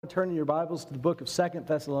Turning your Bibles to the book of 2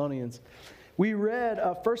 Thessalonians. We read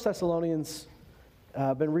 1 Thessalonians,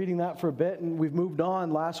 been reading that for a bit, and we've moved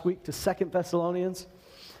on last week to 2 Thessalonians.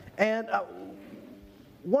 And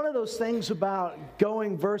one of those things about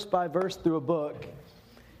going verse by verse through a book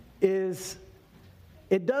is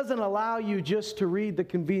it doesn't allow you just to read the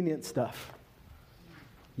convenient stuff.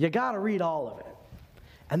 You got to read all of it.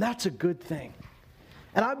 And that's a good thing.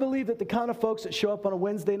 And I believe that the kind of folks that show up on a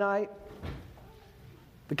Wednesday night,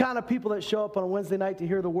 the kind of people that show up on a Wednesday night to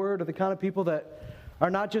hear the word, are the kind of people that are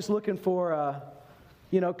not just looking for,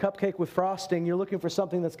 cupcake with frosting. You're looking for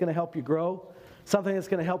something that's going to help you grow, something that's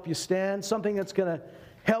going to help you stand, something that's going to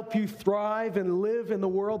help you thrive and live in the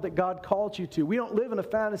world that God called you to. We don't live in a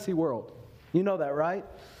fantasy world. You know that, right?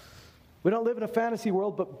 We don't live in a fantasy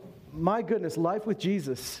world, but my goodness, life with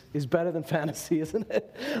Jesus is better than fantasy, isn't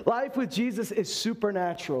it? Life with Jesus is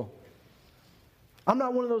supernatural. I'm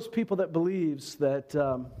not one of those people that believes that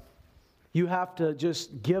you have to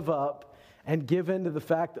just give up and give in to the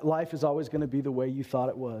fact that life is always going to be the way you thought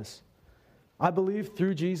it was. I believe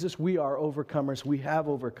through Jesus we are overcomers. We have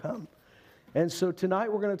overcome. And so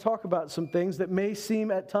tonight we're going to talk about some things that may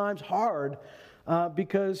seem at times hard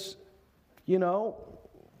because, the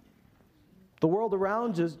world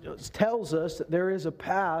around us tells us that there is a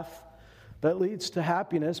path that leads to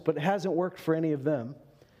happiness, but it hasn't worked for any of them.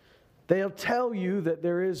 They'll tell you that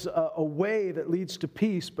there is a way that leads to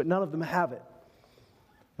peace, but none of them have it.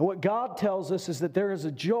 And what God tells us is that there is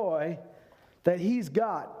a joy that He's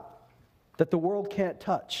got that the world can't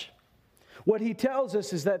touch. What He tells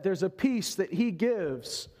us is that there's a peace that He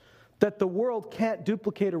gives that the world can't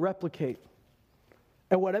duplicate or replicate.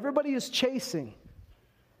 And what everybody is chasing,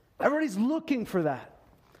 everybody's looking for that.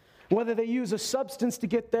 Whether they use a substance to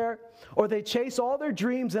get there or they chase all their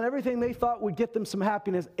dreams and everything they thought would get them some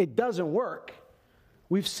happiness, it doesn't work.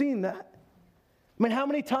 We've seen that. I mean, how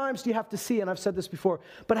many times do you have to see, and I've said this before,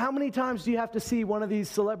 but how many times do you have to see one of these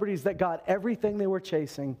celebrities that got everything they were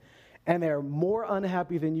chasing and they're more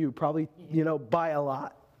unhappy than you, probably, by a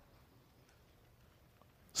lot?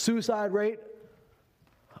 Suicide rate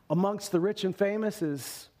amongst the rich and famous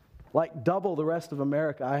is like double the rest of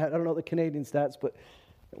America. I don't know the Canadian stats, but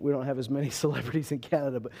we don't have as many celebrities in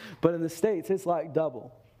Canada, but in the States, it's like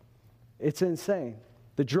double. It's insane.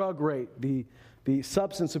 The drug rate, the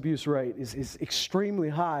substance abuse rate is extremely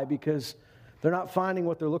high because they're not finding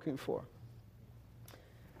what they're looking for.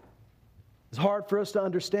 It's hard for us to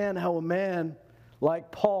understand how a man like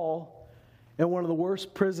Paul, in one of the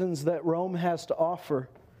worst prisons that Rome has to offer,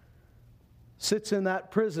 sits in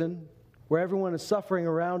that prison where everyone is suffering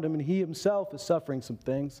around him and he himself is suffering some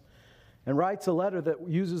things, and writes a letter that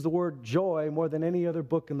uses the word joy more than any other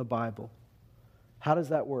book in the Bible. How does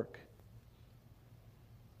that work?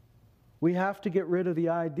 We have to get rid of the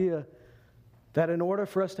idea that in order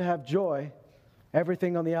for us to have joy,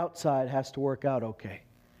 everything on the outside has to work out okay.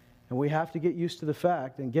 And we have to get used to the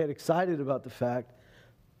fact and get excited about the fact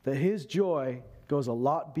that His joy goes a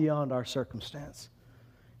lot beyond our circumstance.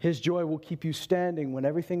 His joy will keep you standing when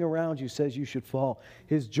everything around you says you should fall.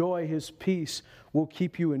 His joy, His peace will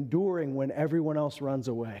keep you enduring when everyone else runs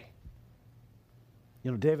away.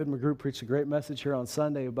 David McGrew preached a great message here on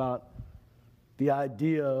Sunday about the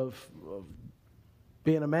idea of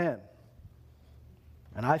being a man.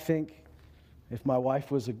 And I think if my wife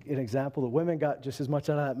was an example, the women got just as much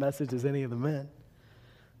out of that message as any of the men.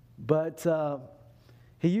 But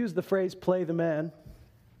he used the phrase, play the man,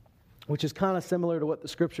 which is kind of similar to what the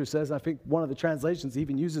Scripture says. I think one of the translations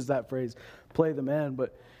even uses that phrase, play the man.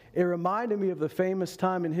 But it reminded me of the famous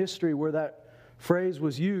time in history where that phrase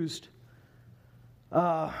was used, where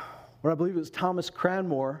I believe it was Thomas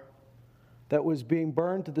Cranmore that was being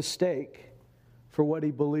burned to the stake for what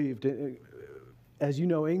he believed. As you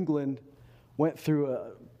know, England went through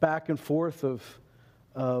a back and forth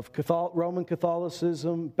of Roman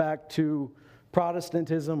Catholicism back to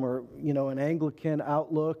Protestantism or, an Anglican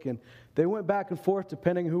outlook. And they went back and forth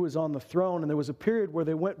depending who was on the throne. And there was a period where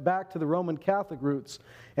they went back to the Roman Catholic roots.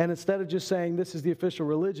 And instead of just saying this is the official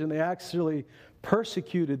religion, they actually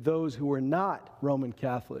persecuted those who were not Roman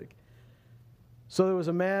Catholic. So there was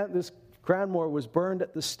a man, this Cranmore was burned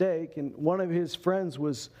at the stake. And one of his friends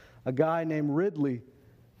was a guy named Ridley.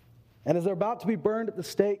 And as they're about to be burned at the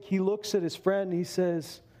stake, he looks at his friend and he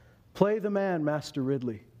says, "Play the man, Master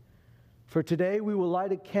Ridley. For today we will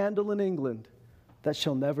light a candle in England that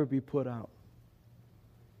shall never be put out."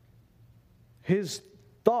 His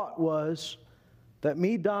thought was that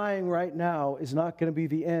me dying right now is not going to be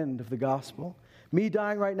the end of the gospel. Me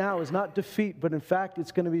dying right now is not defeat, but in fact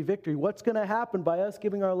it's going to be victory. What's going to happen by us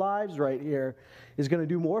giving our lives right here is going to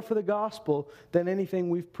do more for the gospel than anything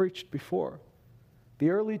we've preached before. the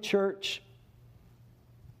early church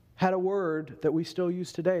had a word that we still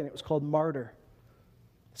use today, and it was called martyr.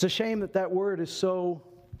 It's a shame that that word is so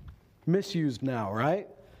misused now, right?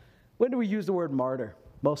 When do we use the word martyr?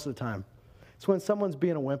 Most of the time. It's when someone's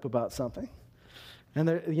being a wimp about something. And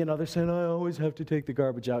they're saying, I always have to take the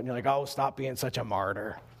garbage out. And you're like, oh, stop being such a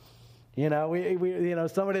martyr.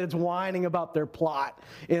 Somebody that's whining about their plot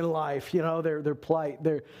in life, their plight.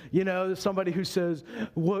 Somebody who says,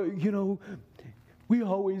 well, we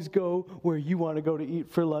always go where you want to go to eat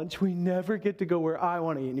for lunch. We never get to go where I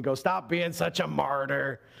want to eat. And you go, stop being such a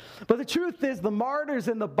martyr. But the truth is, the martyrs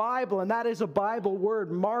in the Bible, and that is a Bible word,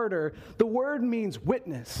 martyr, the word means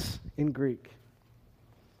witness in Greek.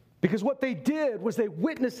 Because what they did was they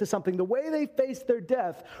witnessed to something. The way they faced their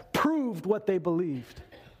death proved what they believed.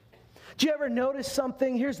 Did you ever notice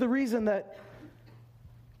something? Here's the reason that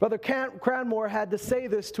Brother Cranmore had to say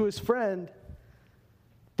this to his friend.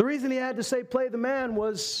 The reason he had to say play the man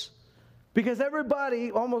was because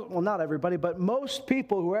everybody, not everybody, but most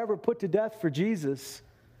people who were ever put to death for Jesus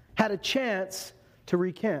had a chance to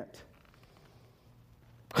recant.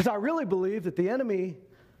 Because I really believe that the enemy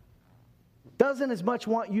doesn't as much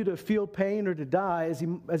want you to feel pain or to die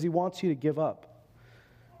as he wants you to give up.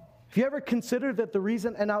 Have you ever considered that the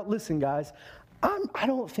reason, and now listen guys, I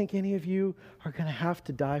don't think any of you are going to have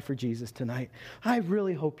to die for Jesus tonight. I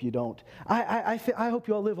really hope you don't. I hope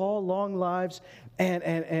you all live all long lives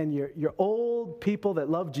and you're old people that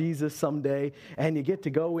love Jesus someday and you get to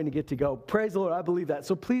go when you get to go. Praise the Lord, I believe that.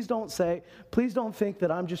 So please don't think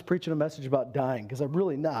that I'm just preaching a message about dying, because I'm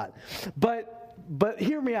really not. But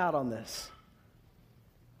hear me out on this.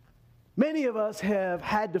 Many of us have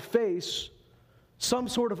had to face some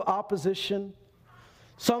sort of opposition,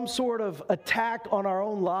 some sort of attack on our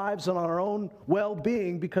own lives and on our own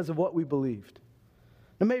well-being because of what we believed.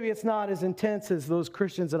 Now, maybe it's not as intense as those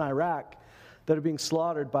Christians in Iraq that are being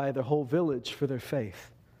slaughtered by their whole village for their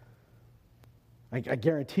faith. I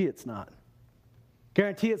guarantee it's not.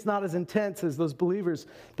 Guarantee it's not as intense as those believers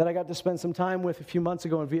that I got to spend some time with a few months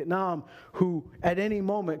ago in Vietnam, who at any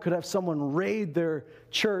moment could have someone raid their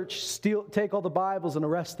church, take all the Bibles, and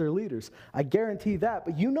arrest their leaders. I guarantee that.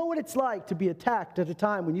 But you know what it's like to be attacked at a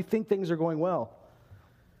time when you think things are going well.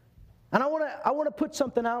 And I want to put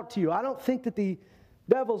something out to you. I don't think that the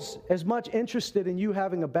devil's as much interested in you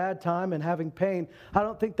having a bad time and having pain. I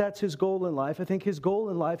don't think that's his goal in life. I think his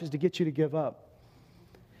goal in life is to get you to give up.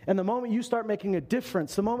 And the moment you start making a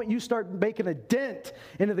difference, the moment you start making a dent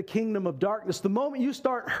into the kingdom of darkness, the moment you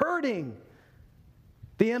start hurting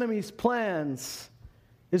the enemy's plans,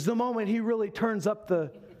 is the moment he really turns up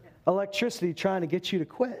the electricity trying to get you to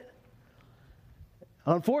quit.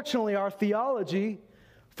 Unfortunately, our theology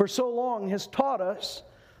for so long has taught us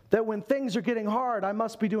that when things are getting hard, I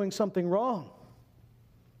must be doing something wrong.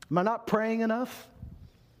 Am I not praying enough?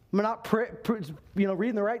 Am I not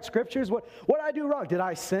reading the right scriptures? What did I do wrong? Did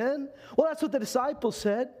I sin? Well, that's what the disciples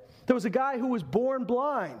said. There was a guy who was born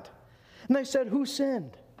blind. And they said, who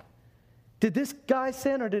sinned? Did this guy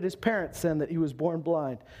sin, or did his parents sin that he was born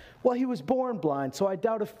blind? Well, he was born blind, so I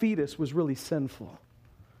doubt a fetus was really sinful.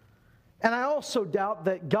 And I also doubt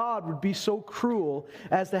that God would be so cruel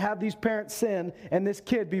as to have these parents sin and this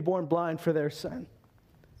kid be born blind for their sin.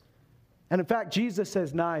 And in fact, Jesus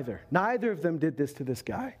says neither. Neither of them did this to this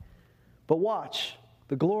guy. But watch,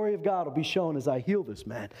 the glory of God will be shown as I heal this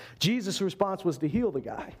man. Jesus' response was to heal the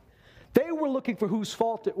guy. They were looking for whose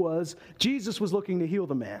fault it was. Jesus was looking to heal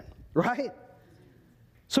the man, right?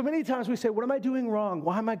 So many times we say, what am I doing wrong?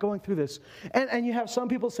 Why am I going through this? And you have some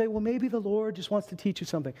people say, well, maybe the Lord just wants to teach you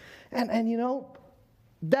something. And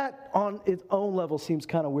that on its own level seems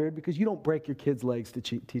kind of weird, because you don't break your kids' legs to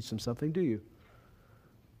teach them something, do you?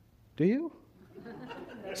 Do you?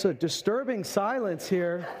 It's a disturbing silence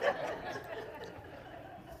here.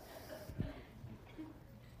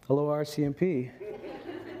 Hello, RCMP.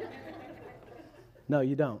 No,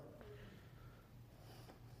 you don't.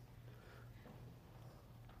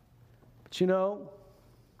 But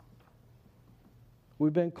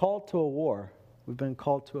we've been called to a war. We've been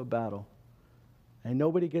called to a battle. And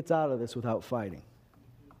nobody gets out of this without fighting.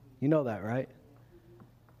 You know that, right?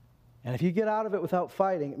 And if you get out of it without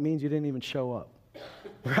fighting, it means you didn't even show up,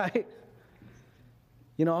 right?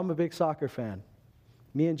 I'm a big soccer fan.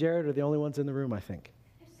 Me and Jared are the only ones in the room, I think.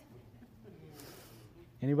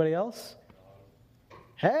 Anybody else?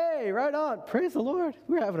 Hey, right on. Praise the Lord.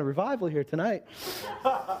 We're having a revival here tonight.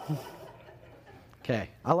 Okay,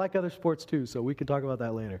 I like other sports too, so we can talk about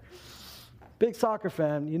that later. Big soccer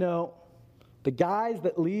fan, The guys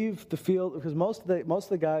that leave the field, because most of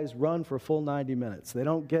the guys run for a full 90 minutes. They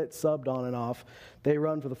don't get subbed on and off. They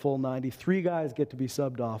run for the full 90. 3 guys get to be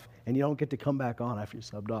subbed off, and you don't get to come back on after you're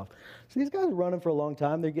subbed off. So these guys are running for a long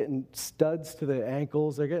time. They're getting studs to the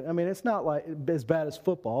ankles. It's not like as bad as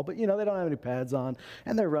football, but, they don't have any pads on,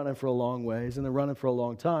 and they're running for a long ways, and they're running for a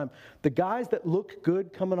long time. The guys that look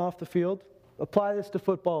good coming off the field, apply this to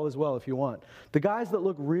football as well if you want. The guys that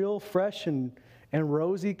look real fresh and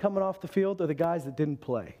rosy coming off the field are the guys that didn't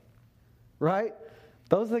play, right?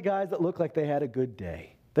 Those are the guys that look like they had a good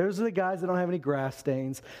day. Those are the guys that don't have any grass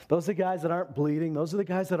stains. Those are the guys that aren't bleeding. Those are the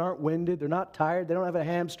guys that aren't winded. They're not tired. They don't have a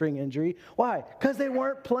hamstring injury. Why? Because they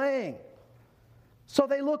weren't playing. So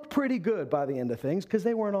they look pretty good by the end of things because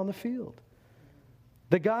they weren't on the field.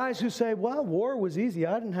 The guys who say, well, war was easy.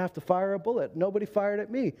 I didn't have to fire a bullet. Nobody fired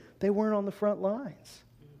at me. They weren't on the front lines.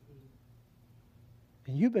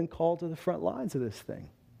 And you've been called to the front lines of this thing.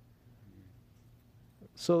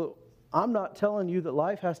 So I'm not telling you that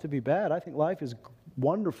life has to be bad. I think life is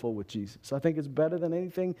wonderful with Jesus. I think it's better than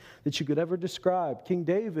anything that you could ever describe. King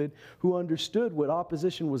David, who understood what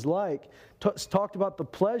opposition was like, talked about the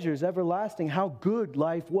pleasures everlasting, how good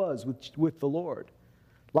life was with the Lord.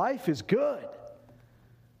 Life is good,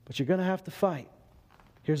 but you're going to have to fight.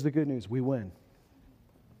 Here's the good news. We win.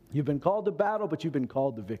 You've been called to battle, but you've been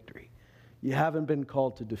called to victory. You haven't been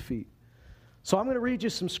called to defeat. So I'm going to read you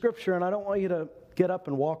some scripture, and I don't want you to get up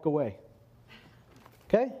and walk away.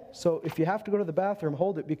 Okay? So if you have to go to the bathroom,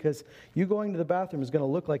 hold it, because you going to the bathroom is going to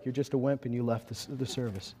look like you're just a wimp and you left the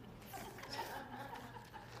service.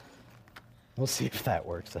 We'll see if that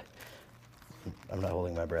works. I'm not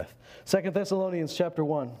holding my breath. 2 Thessalonians chapter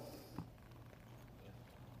 1.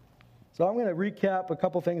 So I'm going to recap a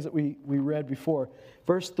couple things that we read before.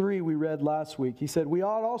 Verse 3 we read last week. He said, We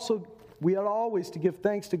ought always to give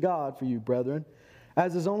thanks to God for you, brethren,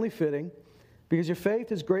 as is only fitting, because your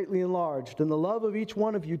faith is greatly enlarged, and the love of each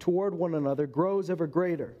one of you toward one another grows ever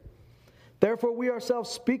greater. Therefore we ourselves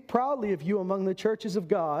speak proudly of you among the churches of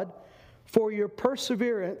God for your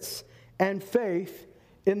perseverance and faith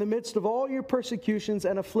in the midst of all your persecutions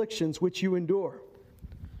and afflictions which you endure.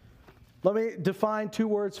 Let me define 2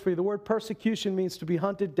 words for you. The word persecution means to be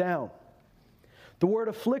hunted down. The word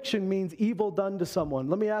affliction means evil done to someone.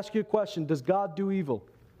 Let me ask you a question. Does God do evil?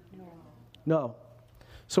 No.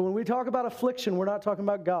 So when we talk about affliction, we're not talking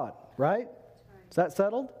about God, right? Is that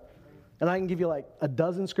settled? And I can give you like a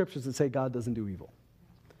dozen scriptures that say God doesn't do evil.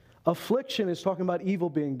 Affliction is talking about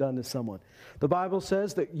evil being done to someone. The Bible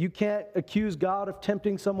says that you can't accuse God of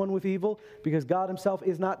tempting someone with evil because God himself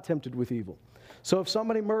is not tempted with evil. So if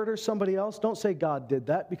somebody murders somebody else, don't say God did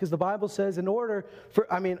that, because the Bible says in order for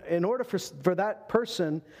that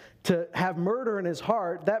person to have murder in his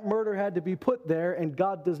heart, that murder had to be put there, and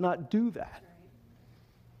God does not do that.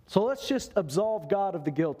 So let's just absolve God of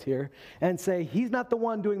the guilt here and say he's not the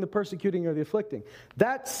one doing the persecuting or the afflicting.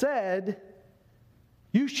 That said,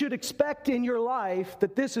 you should expect in your life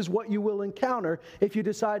that this is what you will encounter if you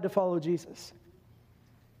decide to follow Jesus.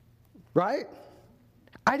 Right?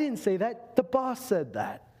 I didn't say that. The boss said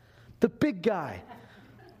that. The big guy.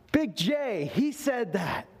 Big J, he said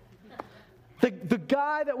that. The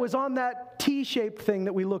guy that was on that T-shaped thing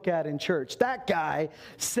that we look at in church, that guy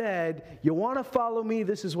said, you want to follow me,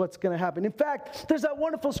 this is what's going to happen. In fact, there's that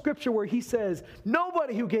wonderful scripture where he says,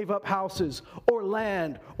 nobody who gave up houses or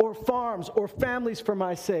land or farms or families for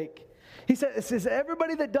my sake. He says,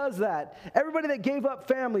 everybody that does that, everybody that gave up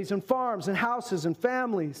families and farms and houses and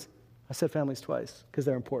families, I said families twice because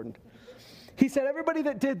they're important. He said, everybody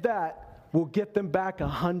that did that will get them back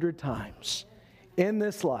 100 times in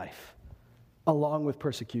this life, along with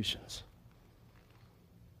persecutions.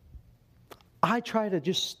 I try to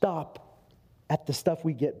just stop at the stuff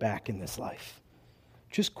we get back in this life.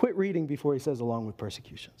 Just quit reading before he says along with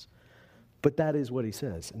persecutions. But that is what he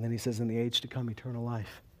says. And then he says in the age to come, eternal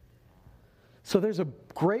life. So there's a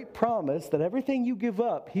great promise that everything you give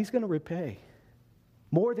up, he's going to repay.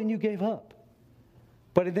 More than you gave up.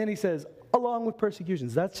 But then he says, along with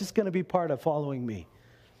persecutions. That's just going to be part of following me.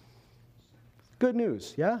 Good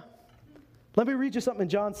news, yeah? Let me read you something in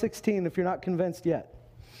John 16 if you're not convinced yet.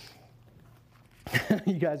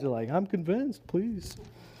 You guys are like, I'm convinced, please.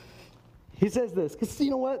 He says this, because you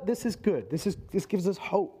know what? This is good. This gives us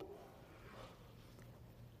hope.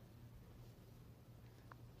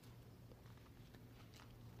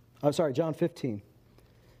 Oh, sorry, John 15.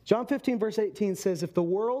 John 15, verse 18 says, if the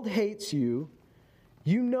world hates you,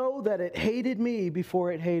 you know that it hated me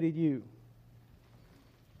before it hated you.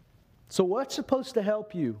 So what's supposed to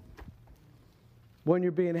help you when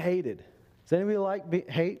you're being hated? Does anybody like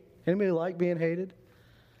hate? Anybody like being hated?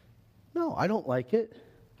 No, I don't like it.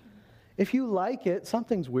 If you like it,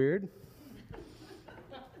 something's weird.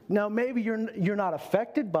 Now, maybe you're not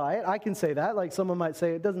affected by it. I can say that. Like someone might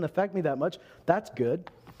say, it doesn't affect me that much. That's good.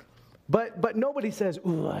 But nobody says,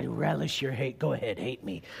 ooh, I relish your hate. Go ahead, hate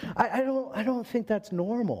me. I don't think that's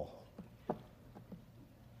normal.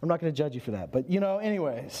 I'm not going to judge you for that. But,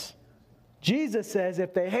 anyways, Jesus says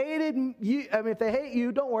if they hated you, if they hate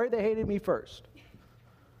you, don't worry, they hated me first.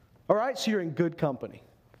 All right? So you're in good company.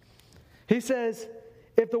 He says,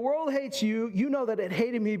 if the world hates you, you know that it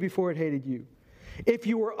hated me before it hated you. If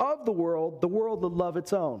you were of the world would love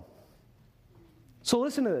its own. So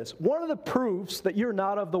listen to this. One of the proofs that you're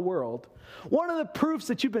not of the world, one of the proofs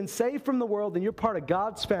that you've been saved from the world and you're part of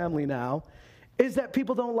God's family now, is that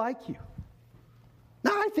people don't like you.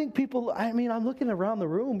 Now, I think people, I'm looking around the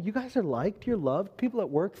room. You guys are liked, you're loved. People at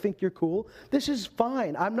work think you're cool. This is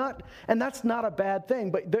fine. And that's not a bad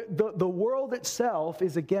thing, but the world itself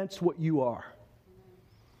is against what you are.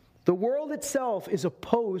 The world itself is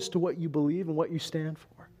opposed to what you believe and what you stand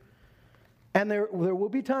for. And there will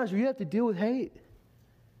be times where you have to deal with hate.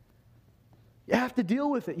 You have to deal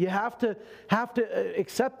with it. You have to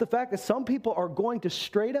accept the fact that some people are going to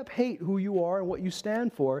straight up hate who you are and what you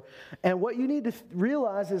stand for. And what you need to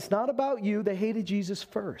realize is it's not about you. They hated Jesus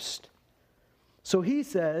first. So he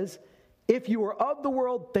says, if you were of the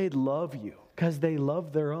world, they'd love you because they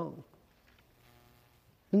love their own.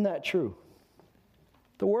 Isn't that true?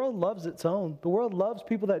 The world loves its own. The world loves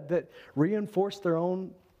people that reinforce their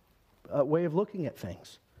own way of looking at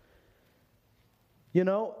things.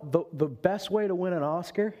 The best way to win an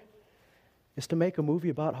Oscar is to make a movie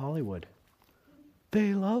about Hollywood.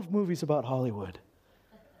 They love movies about Hollywood.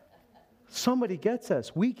 Somebody gets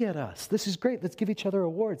us. We get us. This is great. Let's give each other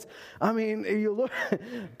awards. You look,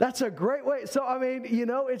 that's a great way. So,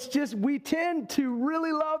 it's just we tend to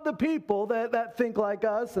really love the people that think like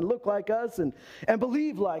us and look like us and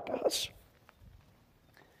believe like us.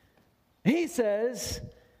 He says,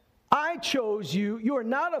 I chose you. You are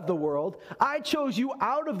not of the world. I chose you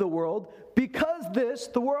out of the world because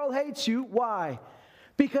the world hates you. Why?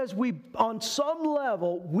 Because on some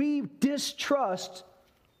level, we distrust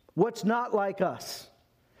what's not like us.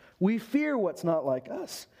 We fear what's not like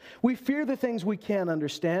us. We fear the things we can't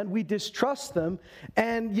understand. We distrust them.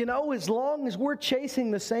 And, as long as we're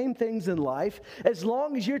chasing the same things in life, as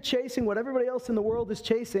long as you're chasing what everybody else in the world is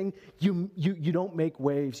chasing, you don't make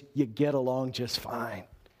waves. You get along just fine.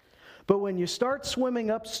 But when you start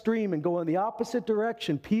swimming upstream and go in the opposite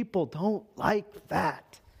direction, people don't like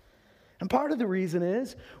that. And part of the reason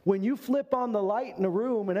is when you flip on the light in a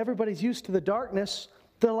room and everybody's used to the darkness,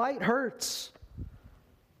 the light hurts.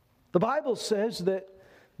 The Bible says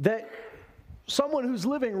that someone who's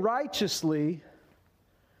living righteously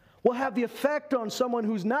will have the effect on someone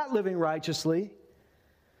who's not living righteously,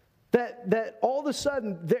 that all of a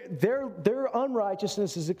sudden their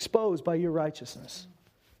unrighteousness is exposed by your righteousness.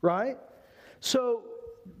 Right? So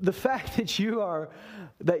the fact that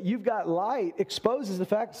you've got light exposes the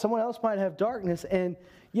fact that someone else might have darkness, and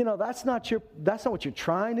that's not what you're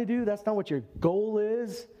trying to do. That's not what your goal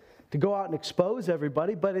is, to go out and expose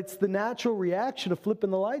everybody, but it's the natural reaction of flipping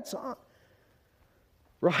the lights on.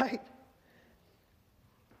 Right?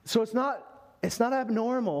 So it's not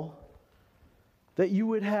abnormal that you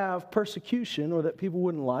would have persecution or that people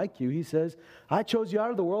wouldn't like you. He says, I chose you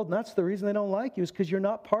out of the world, and that's the reason they don't like you, is because you're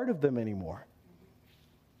not part of them anymore.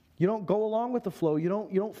 You don't go along with the flow. You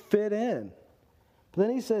don't fit in. But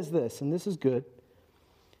then he says this, and this is good.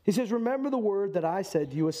 He says, remember the word that I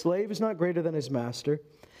said to you, a slave is not greater than his master.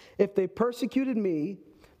 If they persecuted me,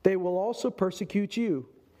 they will also persecute you.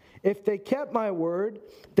 If they kept my word,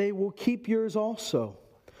 they will keep yours also.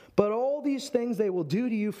 But all these things they will do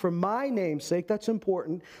to you for my name's sake. That's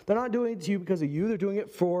important. They're not doing it to you because of you. They're doing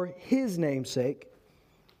it for his name's sake.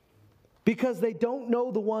 Because they don't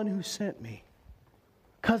know the one who sent me.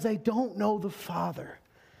 Because they don't know the Father.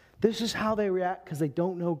 This is how they react, because they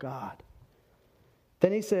don't know God.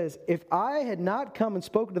 Then he says, if I had not come and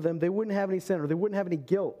spoken to them, they wouldn't have any sin, or they wouldn't have any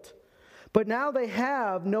guilt. But now they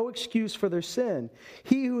have no excuse for their sin.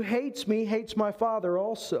 He who hates me hates my Father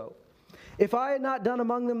also. If I had not done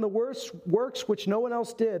among them the worst works which no one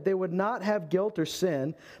else did, they would not have guilt or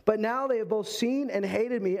sin. But now they have both seen and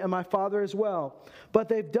hated me and my Father as well. But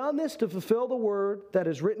they've done this to fulfill the word that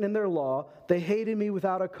is written in their law. They hated me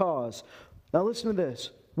without a cause. Now listen to this.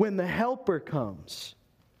 When the Helper comes.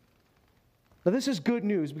 Now this is good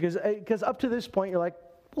news because up to this point you're like,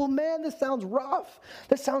 well, man, this sounds rough.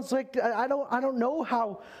 This sounds like I don't know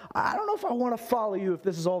if I want to follow you if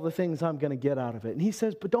this is all the things I'm going to get out of it. And he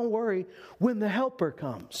says, but don't worry, when the Helper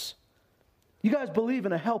comes. You guys believe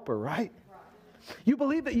in a helper, right? You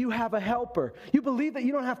believe that you have a helper. You believe that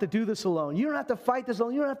you don't have to do this alone. You don't have to fight this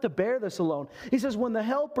alone. You don't have to bear this alone. He says, when the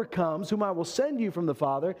helper comes, whom I will send you from the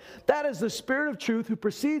Father, that is the Spirit of truth who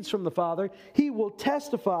proceeds from the Father, he will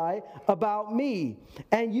testify about me.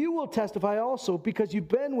 And you will testify also because you've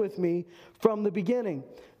been with me from the beginning.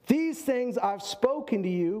 These things I've spoken to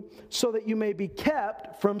you so that you may be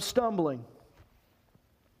kept from stumbling.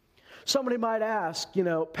 Somebody might ask,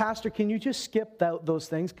 Pastor, can you just skip those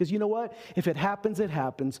things? Because you know what? If it happens, it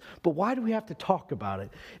happens. But why do we have to talk about it?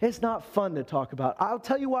 It's not fun to talk about. I'll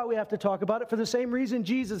tell you why we have to talk about it, for the same reason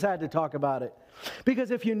Jesus had to talk about it. Because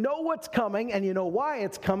if you know what's coming, and you know why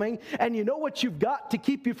it's coming, and you know what you've got to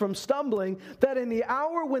keep you from stumbling, that in the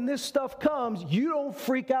hour when this stuff comes, you don't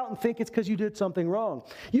freak out and think it's because you did something wrong.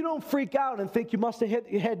 You don't freak out and think you must have hit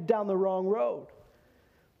your head down the wrong road.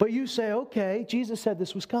 But you say, okay, Jesus said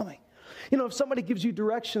this was coming. If somebody gives you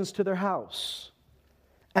directions to their house,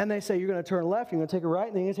 and they say you're going to turn left, you're going to take a right,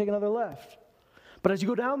 and then you're going to take another left. But as you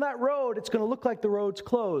go down that road, it's going to look like the road's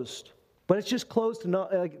closed. But it's just closed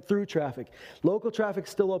to through traffic. Local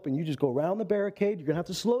traffic's still open. You just go around the barricade. You're going to have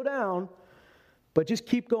to slow down, but just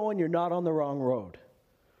keep going. You're not on the wrong road.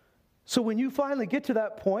 So when you finally get to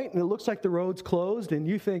that point, and it looks like the road's closed, and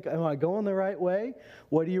you think, am I going the right way?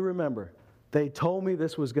 What do you remember? They told me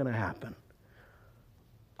this was going to happen.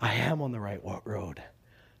 I am on the right road.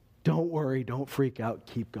 Don't worry, don't freak out,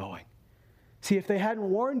 keep going. See, if they hadn't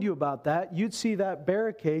warned you about that, you'd see that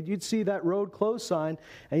barricade, you'd see that road closed sign,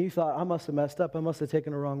 and you thought, I must have messed up, I must have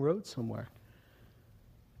taken the wrong road somewhere.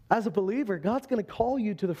 As a believer, God's going to call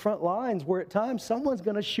you to the front lines where at times someone's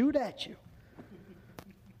going to shoot at you.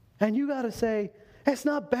 And you got to say, it's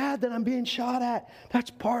not bad that I'm being shot at. That's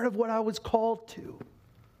part of what I was called to.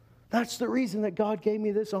 That's the reason that God gave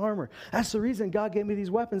me this armor. That's the reason God gave me these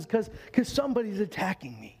weapons, because somebody's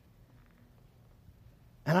attacking me.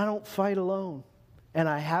 And I don't fight alone. And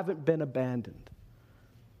I haven't been abandoned.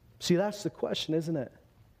 See, that's the question, isn't it?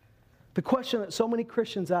 The question that so many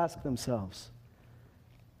Christians ask themselves.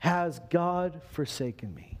 Has God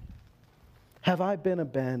forsaken me? Have I been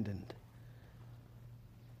abandoned?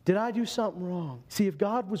 Did I do something wrong? See, if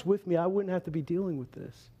God was with me, I wouldn't have to be dealing with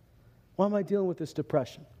this. Why am I dealing with this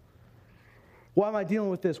depression? Why am I dealing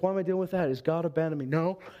with this? Why am I dealing with that? Is God abandoned me?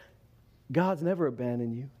 No, God's never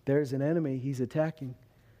abandoned you. There's an enemy he's attacking.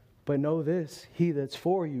 But know this, he that's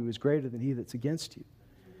for you is greater than he that's against you.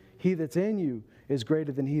 He that's in you is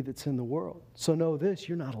greater than he that's in the world. So know this,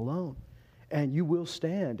 you're not alone. And you will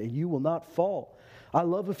stand and you will not fall. I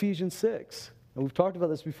love Ephesians 6. And we've talked about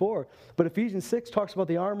this before. But Ephesians 6 talks about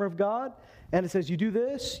the armor of God. And it says, you do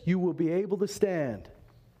this, you will be able to stand.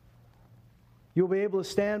 You will be able to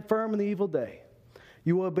stand firm in the evil day.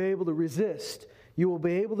 You will be able to resist. You will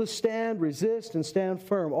be able to stand, resist, and stand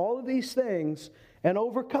firm. All of these things and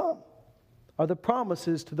overcome are the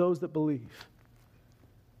promises to those that believe.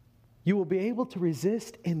 You will be able to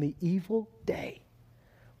resist in the evil day.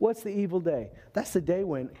 What's the evil day? That's the day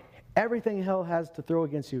when everything hell has to throw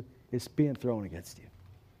against you is being thrown against you.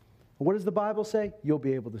 What does the Bible say? You'll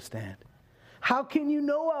be able to stand. How can you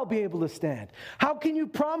know I'll be able to stand? How can you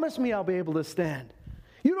promise me I'll be able to stand?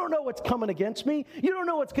 You don't know what's coming against me. You don't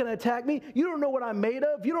know what's going to attack me. You don't know what I'm made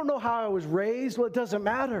of. You don't know how I was raised. Well, it doesn't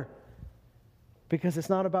matter. Because it's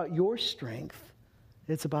not about your strength.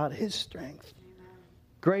 It's about his strength. Amen.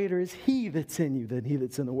 Greater is he that's in you than he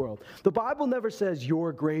that's in the world. The Bible never says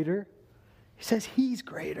you're greater. It says he's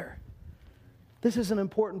greater. This is an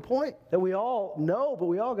important point that we all know, but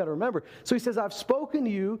we all got to remember. So he says, I've spoken to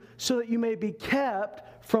you so that you may be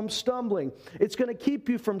kept from stumbling. It's going to keep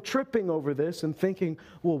you from tripping over this and thinking,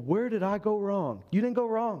 well, where did I go wrong? You didn't go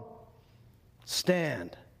wrong.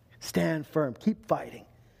 Stand. Stand firm. Keep fighting.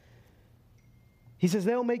 He says,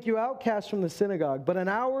 they'll make you outcast from the synagogue, but an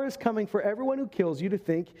hour is coming for everyone who kills you to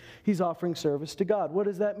think he's offering service to God. What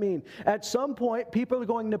does that mean? At some point, people are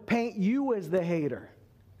going to paint you as the hater.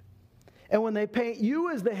 And when they paint you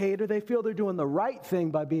as the hater, they feel they're doing the right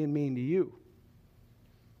thing by being mean to you.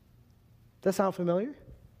 Does that sound familiar?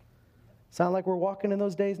 Sound like we're walking in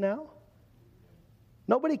those days now?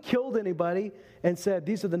 Nobody killed anybody and said,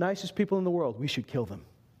 these are the nicest people in the world. We should kill them.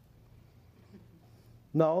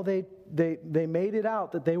 No, they made it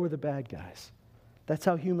out that they were the bad guys. That's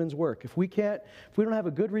how humans work. If we don't have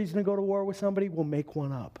a good reason to go to war with somebody, we'll make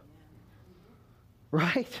one up.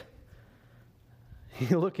 Right?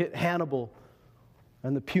 You look at Hannibal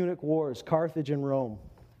and the Punic Wars, Carthage and Rome.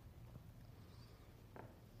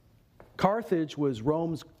 Carthage was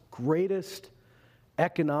Rome's greatest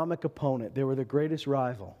economic opponent. They were the greatest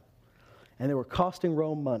rival. And they were costing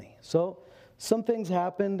Rome money. So some things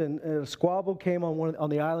happened, and a squabble came on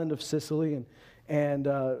the island of Sicily, and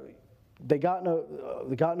They got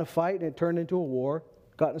in a fight and it turned into a war.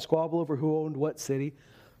 Got in a squabble over who owned what city.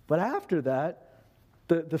 But after that,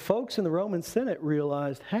 the folks in the Roman Senate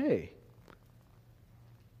realized, hey,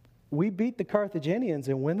 we beat the Carthaginians,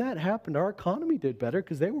 and when that happened, our economy did better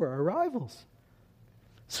because they were our rivals.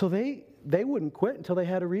 So they wouldn't quit until they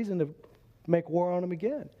had a reason to make war on them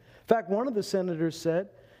again. In fact, one of the senators said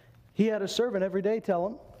he had a servant every day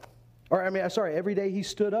every day he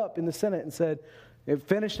stood up in the Senate and said, it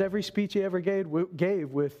finished every speech he ever gave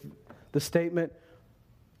with the statement,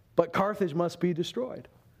 but Carthage must be destroyed.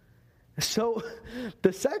 So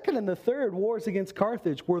the second and the third wars against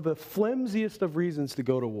Carthage were the flimsiest of reasons to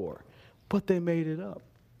go to war, but they made it up.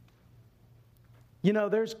 You know,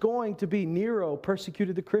 there's going to be Nero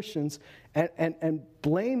persecuted the Christians and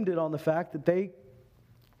blamed it on the fact that they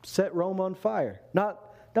set Rome on fire. Not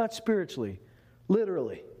spiritually,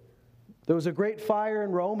 literally. There was a great fire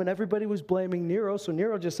in Rome and everybody was blaming Nero, so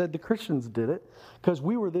Nero just said the Christians did it because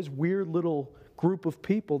we were this weird little group of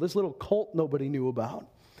people, this little cult nobody knew about.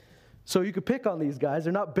 So you could pick on these guys.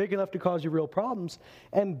 They're not big enough to cause you real problems.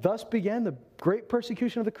 And thus began the great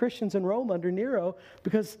persecution of the Christians in Rome under Nero,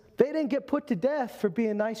 because they didn't get put to death for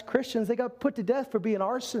being nice Christians. They got put to death for being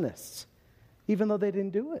arsonists, even though they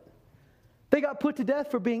didn't do it. They got put to death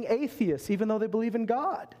for being atheists, even though they believe in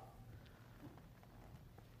God.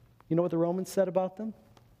 You know what the Romans said about them?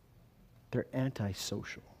 They're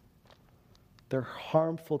antisocial. They're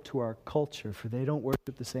harmful to our culture, for they don't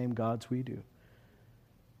worship the same gods we do.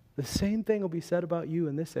 The same thing will be said about you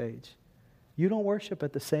in this age. You don't worship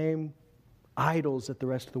at the same idols that the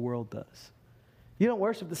rest of the world does. You don't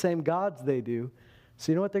worship the same gods they do.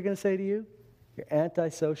 So you know what they're going to say to you? You're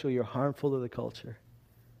antisocial, you're harmful to the culture.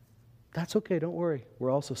 That's okay, don't worry.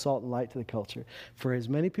 We're also salt and light to the culture. For as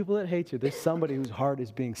many people that hate you, there's somebody whose heart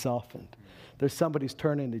is being softened. There's somebody who's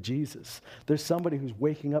turning to Jesus. There's somebody who's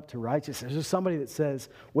waking up to righteousness. There's somebody that says,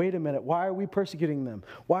 wait a minute, why are we persecuting them?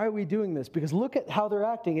 Why are we doing this? Because look at how they're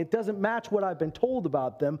acting. It doesn't match what I've been told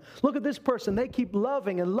about them. Look at this person. They keep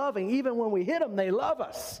loving and loving. Even when we hit them, they love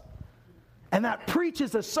us. And that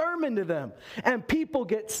preaches a sermon to them. And people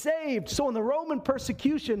get saved. So in the Roman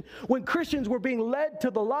persecution, when Christians were being led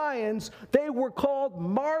to the lions, they were called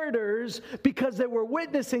martyrs because they were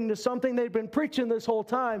witnessing to something they'd been preaching this whole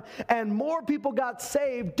time. And more people got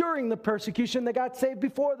saved during the persecution than got saved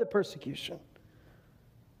before the persecution.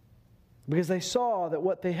 Because they saw that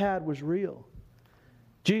what they had was real.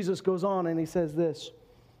 Jesus goes on and he says this,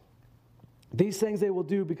 these things they will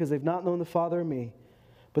do because they've not known the Father or me.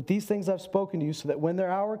 But these things I've spoken to you so that when their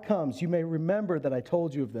hour comes, you may remember that I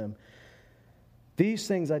told you of them. These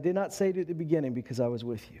things I did not say to you at the beginning because I was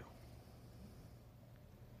with you.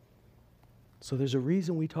 So there's a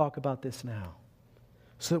reason we talk about this now.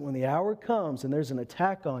 So that when the hour comes and there's an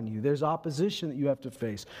attack on you, there's opposition that you have to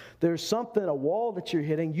face, there's something, a wall that you're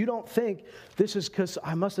hitting, you don't think this is because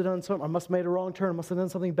I must have done something, I must have made a wrong turn, I must have done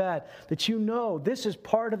something bad. That you know this is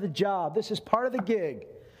part of the job, this is part of the gig.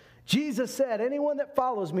 Jesus said, anyone that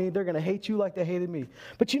follows me, they're going to hate you like they hated me.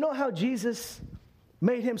 But you know how Jesus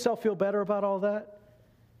made himself feel better about all that?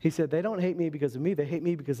 He said, they don't hate me because of me, they hate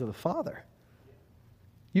me because of the Father.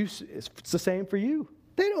 It's the same for you.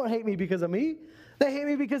 They don't hate me because of me, they hate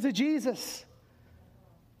me because of Jesus.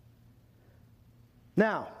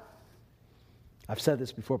 Now, I've said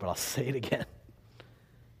this before, but I'll say it again.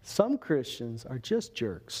 Some Christians are just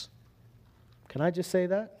jerks. Can I just say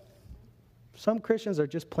that? Some Christians are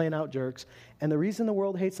just plain out jerks, and the reason the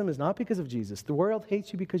world hates them is not because of Jesus. The world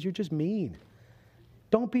hates you because you're just mean.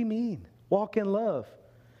 Don't be mean. Walk in love.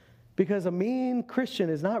 Because a mean Christian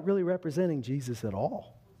is not really representing Jesus at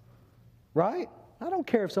all. Right? I don't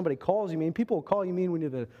care if somebody calls you mean. People will call you mean when you're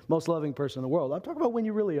the most loving person in the world. I'm talking about when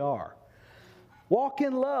you really are. Walk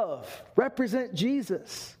in love. Represent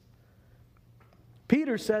Jesus.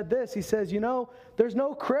 Peter said this, he says, you know, there's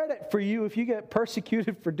no credit for you if you get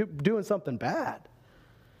persecuted for doing something bad.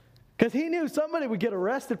 Because he knew somebody would get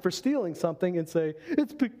arrested for stealing something and say,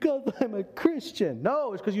 it's because I'm a Christian.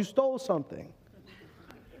 No, it's because you stole something.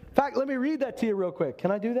 In fact, let me read that to you real quick. Can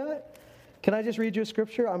I do that? Can I just read you a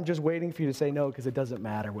scripture? I'm just waiting for you to say no because it doesn't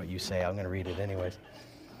matter what you say. I'm going to read it anyways.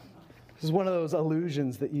 This is one of those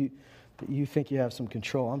illusions that you think you have some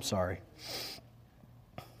control. I'm sorry.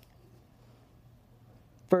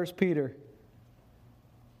 1 Peter,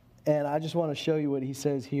 and I just want to show you what he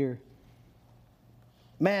says here.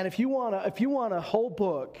 Man, if you want a whole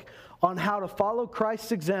book on how to follow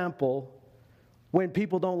Christ's example when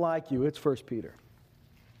people don't like you, it's 1 Peter.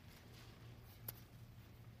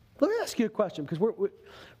 Let me ask you a question, because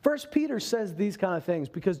 1 Peter says these kind of things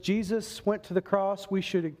because Jesus went to the cross, we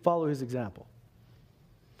should follow his example.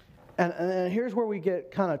 And here's where we get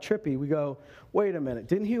kind of trippy. We go, wait a minute,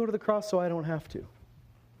 didn't he go to the cross so I don't have to?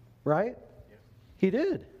 Right? Yeah. He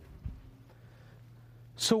did.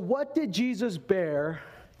 So what did Jesus bear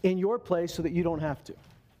in your place so that you don't have to?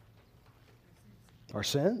 Our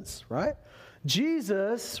sins, right?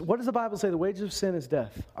 Jesus, what does the Bible say? The wages of sin is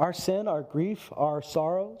death. Our sin, our grief, our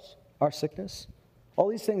sorrows, our sickness, all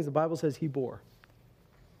these things the Bible says he bore.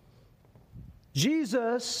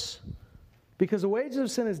 Jesus, because the wages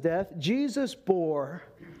of sin is death, Jesus bore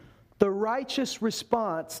the righteous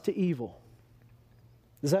response to evil.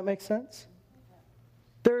 Does that make sense?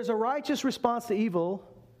 There is a righteous response to evil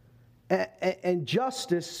and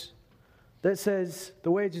justice that says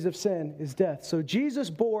the wages of sin is death. So Jesus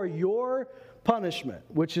bore your punishment,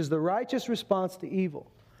 which is the righteous response to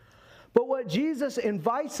evil. But what Jesus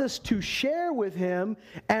invites us to share with him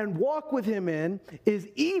and walk with him in is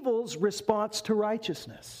evil's response to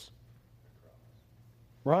righteousness.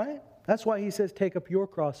 Right? That's why he says, take up your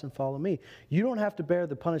cross and follow me. You don't have to bear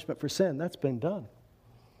the punishment for sin. That's been done.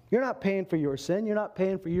 You're not paying for your sin. You're not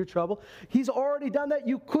paying for your trouble. He's already done that.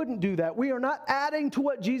 You couldn't do that. We are not adding to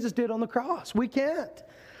what Jesus did on the cross. We can't.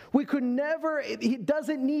 We could never. He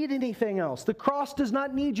doesn't need anything else. The cross does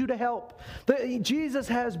not need you to help. Jesus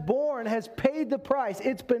has borne, has paid the price.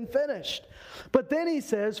 It's been finished. But then he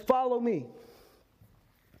says, follow me.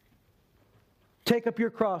 Take up your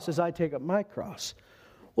cross as I take up my cross.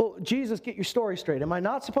 Well, Jesus, get your story straight. Am I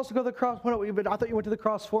not supposed to go to the cross? But I thought you went to the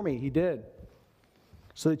cross for me. He did.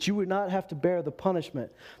 So that you would not have to bear the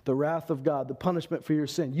punishment, the wrath of God, the punishment for your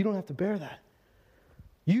sin. You don't have to bear that.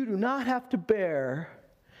 You do not have to bear,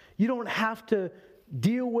 you don't have to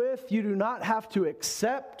deal with, you do not have to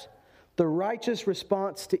accept the righteous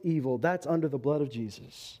response to evil. That's under the blood of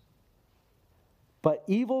Jesus. But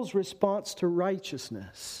evil's response to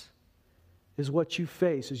righteousness is what you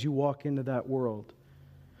face as you walk into that world.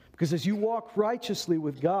 Because as you walk righteously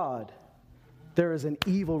with God, there is an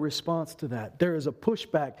evil response to that. There is a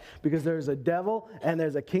pushback because there is a devil and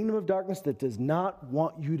there's a kingdom of darkness that does not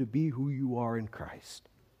want you to be who you are in Christ.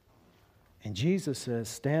 And Jesus says,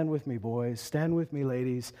 stand with me, boys. Stand with me,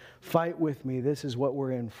 ladies. Fight with me. This is what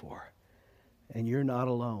we're in for. And you're not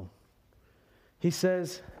alone. He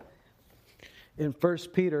says in 1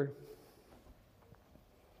 Peter,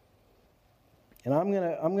 and I'm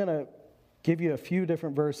gonna give you a few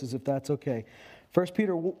different verses if that's okay. 1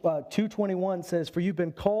 Peter 2:21 says, for you've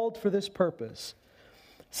been called for this purpose.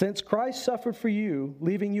 Since Christ suffered for you,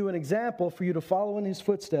 leaving you an example for you to follow in his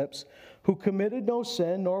footsteps, who committed no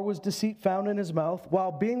sin, nor was deceit found in his mouth.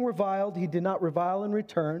 While being reviled, he did not revile in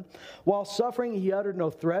return. While suffering, he uttered no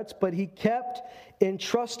threats, but he kept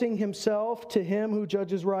entrusting himself to him who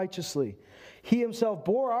judges righteously. He himself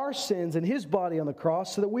bore our sins in his body on the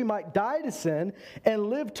cross so that we might die to sin and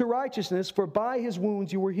live to righteousness, for by his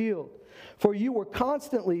wounds you were healed. For you were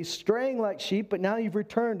constantly straying like sheep, but now you've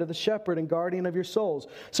returned to the shepherd and guardian of your souls.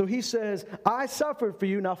 So he says, I suffered for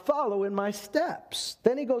you, now follow in my steps.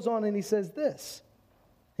 Then he goes on and he says this.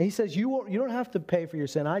 And he says, you don't have to pay for your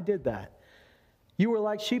sin. I did that. You were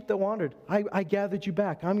like sheep that wandered. I gathered you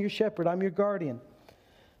back. I'm your shepherd. I'm your guardian.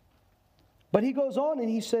 But he goes on and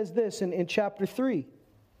he says this in chapter 3,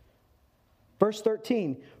 verse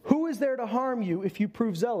 13. Who is there to harm you if you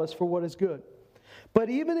prove zealous for what is good? But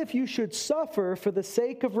even if you should suffer for the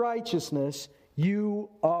sake of righteousness, you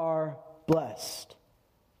are blessed.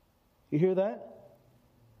 You hear that?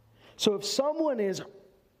 So if someone is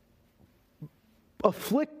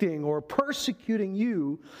afflicting or persecuting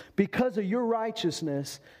you because of your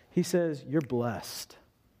righteousness, he says, you're blessed.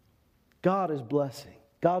 God is blessing.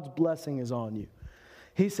 God's blessing is on you.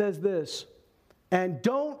 He says this, and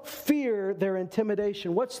don't fear their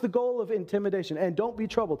intimidation. What's the goal of intimidation? And don't be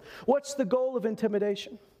troubled. What's the goal of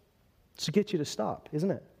intimidation? It's to get you to stop,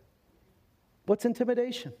 isn't it? What's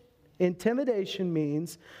intimidation? Intimidation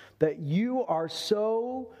means that you are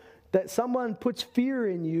that someone puts fear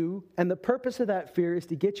in you, and the purpose of that fear is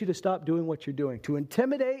to get you to stop doing what you're doing. To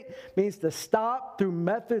intimidate means to stop through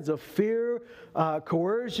methods of fear,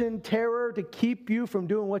 coercion, terror, to keep you from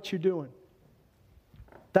doing what you're doing.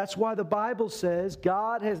 That's why the Bible says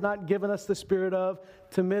God has not given us the spirit of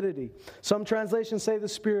timidity. Some translations say the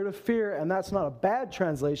spirit of fear, and that's not a bad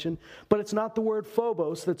translation, but it's not the word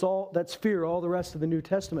phobos that's fear, all the rest of the New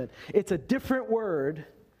Testament. It's a different word,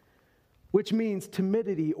 which means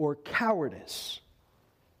timidity or cowardice.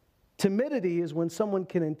 Timidity is when someone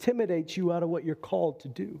can intimidate you out of what you're called to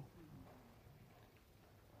do.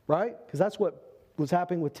 Right? Because that's what was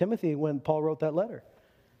happening with Timothy when Paul wrote that letter.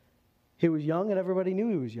 He was young and everybody knew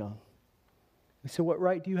he was young. He said, what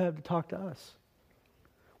right do you have to talk to us?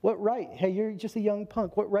 What right? Hey, you're just a young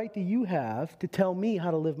punk. What right do you have to tell me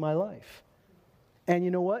how to live my life? And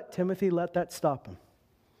you know what? Timothy let that stop him.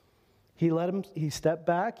 He stepped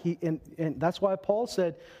back, and that's why Paul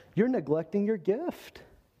said, you're neglecting your gift.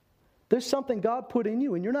 There's something God put in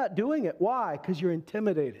you, and you're not doing it. Why? Because you're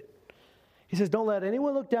intimidated. He says, don't let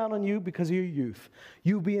anyone look down on you because of your youth.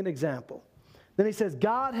 You be an example. Then he says,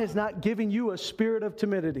 God has not given you a spirit of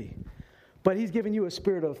timidity, but he's given you a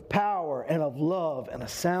spirit of power and of love and a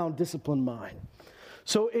sound, disciplined mind.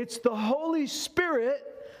 So it's the Holy Spirit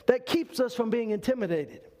that keeps us from being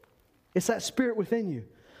intimidated. It's that spirit within you.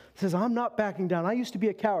 It says, I'm not backing down. I used to be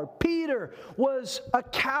a coward. Peter was a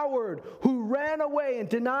coward who ran away and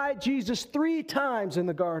denied Jesus 3 times in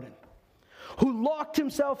the garden, who locked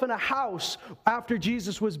himself in a house after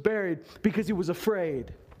Jesus was buried because he was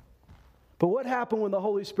afraid. But what happened when the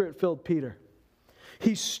Holy Spirit filled Peter?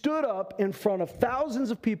 He stood up in front of thousands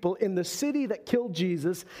of people in the city that killed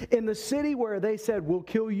Jesus, in the city where they said, we'll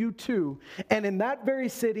kill you too. And in that very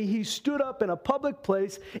city, he stood up in a public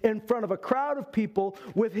place in front of a crowd of people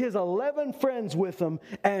with his 11 friends with him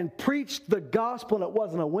and preached the gospel. And it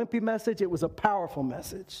wasn't a wimpy message, it was a powerful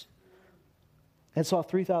message. And saw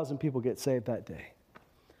 3,000 people get saved that day.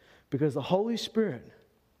 Because the Holy Spirit,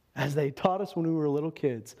 as they taught us when we were little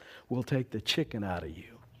kids, will take the chicken out of you.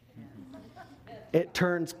 It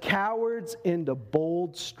turns cowards into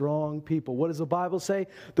bold, strong people. What does the Bible say?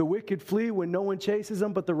 The wicked flee when no one chases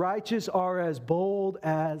them, but the righteous are as bold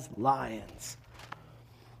as lions.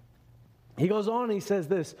 He goes on and he says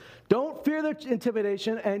this, don't fear their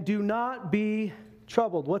intimidation and do not be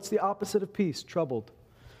troubled. What's the opposite of peace? Troubled.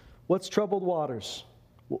 What's troubled waters?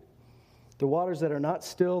 The waters that are not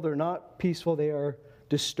still, they're not peaceful, they are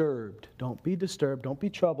disturbed. Don't be disturbed, don't be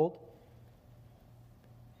troubled.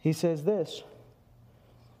 He says this,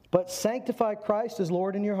 but sanctify Christ as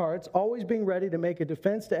Lord in your hearts, always being ready to make a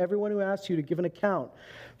defense to everyone who asks you to give an account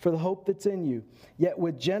for the hope that's in you, yet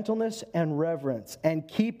with gentleness and reverence, and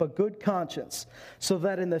keep a good conscience, so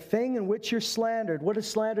that in the thing in which you're slandered, what does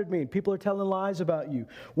slandered mean? People are telling lies about you.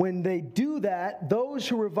 When they do that, those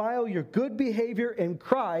who revile your good behavior in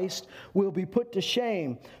Christ will be put to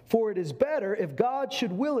shame. For it is better, if God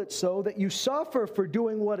should will it so, that you suffer for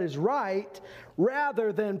doing what is right,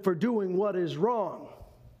 rather than for doing what is wrong.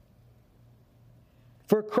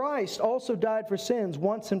 For Christ also died for sins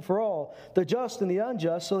once and for all, the just and the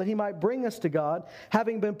unjust, so that he might bring us to God,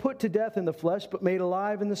 having been put to death in the flesh, but made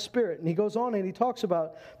alive in the Spirit. And he goes on and he talks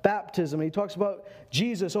about baptism. And he talks about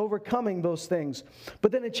Jesus overcoming those things.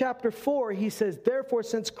 But then in chapter 4, he says, therefore,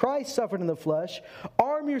 since Christ suffered in the flesh,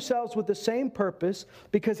 arm yourselves with the same purpose,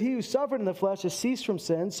 because he who suffered in the flesh has ceased from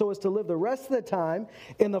sin, so as to live the rest of the time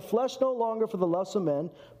in the flesh no longer for the lusts of men,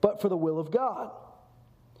 but for the will of God.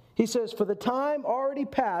 He says, for the time already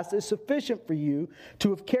past is sufficient for you to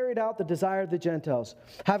have carried out the desire of the Gentiles,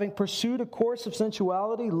 having pursued a course of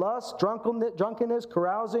sensuality, lust, drunkenness,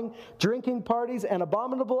 carousing, drinking parties, and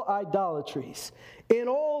abominable idolatries. In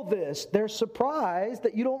all this, they're surprised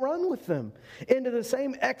that you don't run with them into the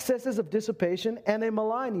same excesses of dissipation, and they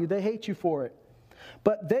malign you. They hate you for it.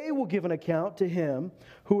 But they will give an account to him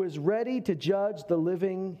who is ready to judge the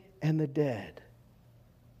living and the dead.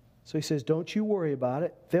 So he says, don't you worry about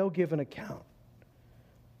it. They'll give an account.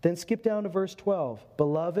 Then skip down to verse 12.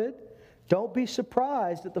 Beloved, don't be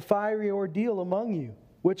surprised at the fiery ordeal among you,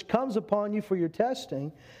 which comes upon you for your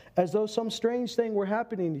testing, as though some strange thing were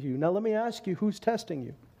happening to you. Now let me ask you, who's testing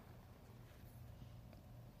you?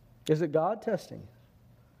 Is it God testing you?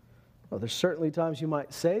 Well, there's certainly times you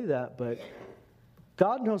might say that, but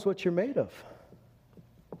God knows what you're made of.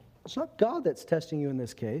 It's not God that's testing you in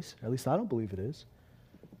this case. At least I don't believe it is.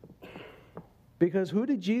 Because who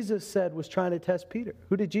did Jesus said was trying to test Peter?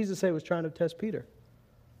 Who did Jesus say was trying to test Peter?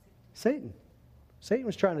 Satan. Satan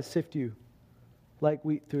was trying to sift you like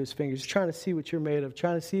wheat through his fingers. He's trying to see what you're made of,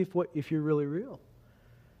 trying to see if you're really real.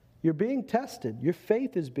 You're being tested. Your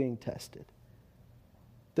faith is being tested.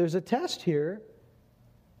 There's a test here.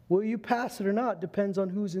 Will you pass it or not depends on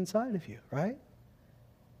who's inside of you, right?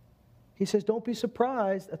 He says, don't be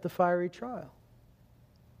surprised at the fiery trial.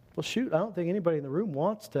 Well, shoot, I don't think anybody in the room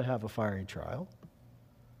wants to have a fiery trial.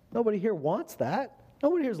 Nobody here wants that.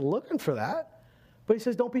 Nobody here is looking for that. But he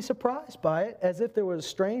says, don't be surprised by it, as if there was a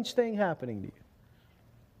strange thing happening to you.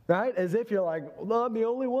 Right? As if you're like, well, I'm the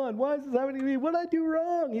only one. Why is this happening to me? What did I do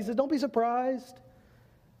wrong? He says, don't be surprised.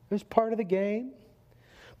 It's part of the game.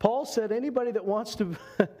 Paul said anybody that wants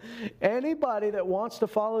to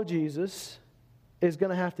follow Jesus is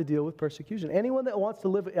going to have to deal with persecution. Anyone that wants to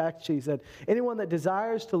live, actually he said, anyone that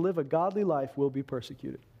desires to live a godly life will be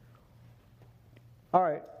persecuted. All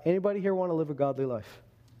right, anybody here want to live a godly life?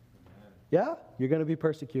 Yeah? You're going to be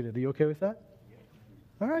persecuted. Are you okay with that?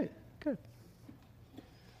 All right, good.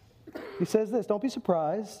 He says this, don't be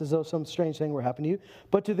surprised as though some strange thing were happening to you,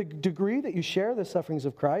 but to the degree that you share the sufferings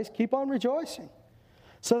of Christ, keep on rejoicing,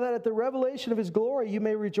 so that at the revelation of his glory you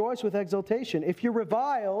may rejoice with exultation. If you're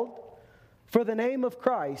reviled for the name of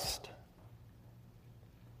Christ,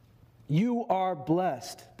 you are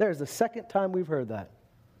blessed. There's the second time we've heard that.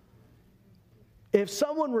 If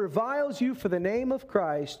someone reviles you for the name of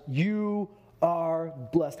Christ, you are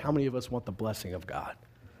blessed. How many of us want the blessing of God?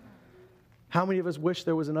 How many of us wish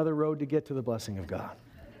there was another road to get to the blessing of God?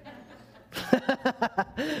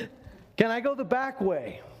 Can I go the back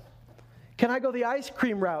way? Can I go the ice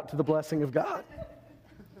cream route to the blessing of God?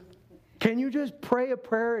 Can you just pray a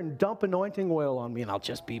prayer and dump anointing oil on me and I'll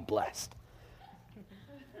just be blessed?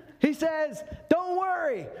 He says, don't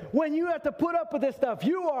worry. When you have to put up with this stuff,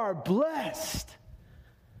 you are blessed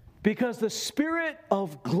because the Spirit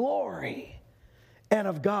of glory and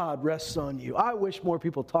of God rests on you. I wish more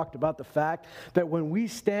people talked about the fact that when we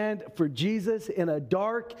stand for Jesus in a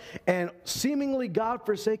dark and seemingly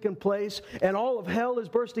God-forsaken place and all of hell is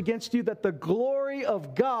burst against you, that the glory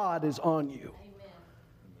of God is on you. Amen.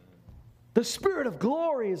 The Spirit of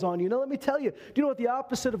glory is on you. Now let me tell you, do you know what the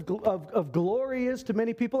opposite of glory is to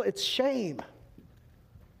many people? It's shame.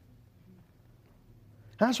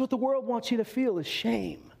 That's what the world wants you to feel, is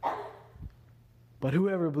shame. But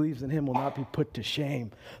whoever believes in him will not be put to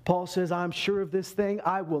shame. Paul says, I'm sure of this thing,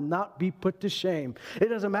 I will not be put to shame. It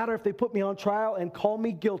doesn't matter if they put me on trial and call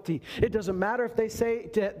me guilty. It doesn't matter if they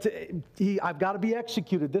say, I've got to be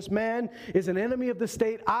executed. This man is an enemy of the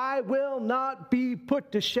state. I will not be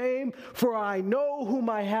put to shame, for I know whom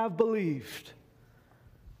I have believed.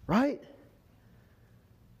 Right?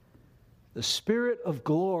 The Spirit of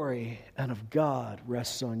glory and of God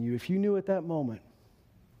rests on you. If you knew at that moment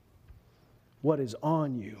what is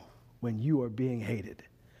on you when you are being hated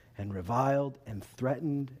and reviled and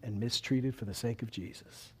threatened and mistreated for the sake of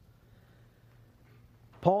Jesus.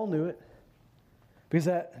 Paul knew it because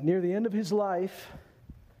near the end of his life,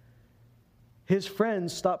 his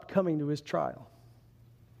friends stopped coming to his trial.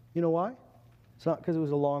 You know why? It's not because it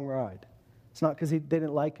was a long ride. It's not because they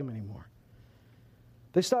didn't like him anymore.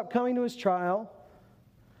 They stopped coming to his trial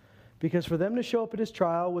because for them to show up at his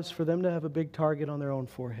trial was for them to have a big target on their own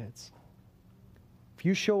foreheads. If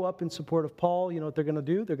you show up in support of Paul, you know what they're going to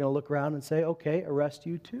do? They're going to look around and say, okay, arrest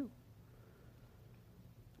you too.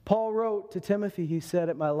 Paul wrote to Timothy, he said,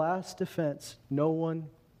 at my last defense, no one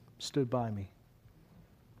stood by me.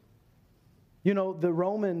 You know, the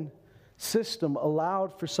Roman system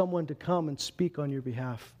allowed for someone to come and speak on your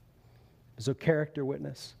behalf as a character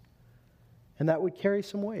witness. And that would carry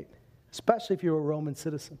some weight, especially if you were a Roman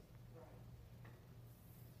citizen.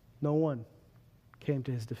 No one came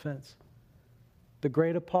to his defense. The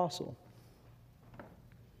great apostle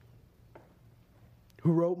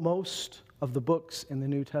who wrote most of the books in the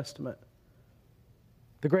New Testament.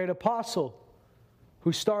 The great apostle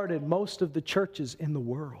who started most of the churches in the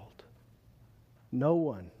world. No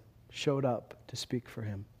one showed up to speak for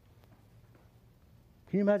him.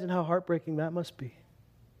 Can you imagine how heartbreaking that must be?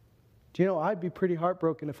 Do you know, I'd be pretty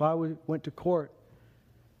heartbroken if I went to court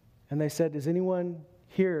and they said, is anyone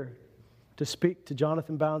here to speak to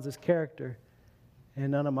Jonathan Bounds' character? And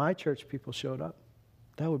none of my church people showed up.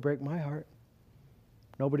 That would break my heart.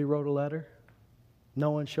 Nobody wrote a letter.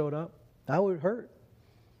 No one showed up. That would hurt.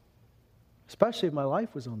 Especially if my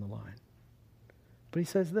life was on the line. But he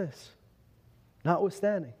says this,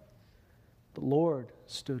 notwithstanding, the Lord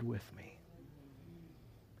stood with me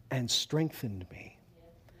and strengthened me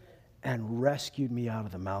and rescued me out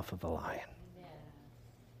of the mouth of the lion.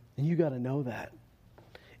 And you got to know that.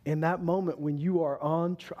 In that moment when you are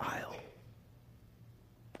on trial,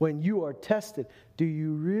 when you are tested, could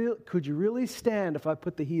you really stand if I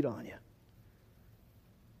put the heat on you?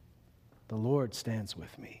 The Lord stands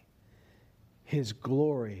with me. His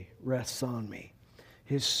glory rests on me.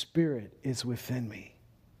 His Spirit is within me.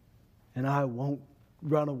 And I won't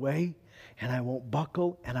run away, and I won't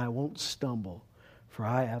buckle, and I won't stumble, for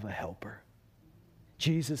I have a helper.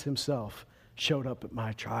 Jesus himself showed up at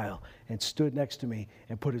my trial and stood next to me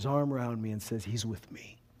and put his arm around me and says, he's with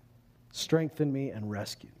me. Strengthened me and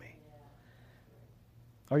rescued me.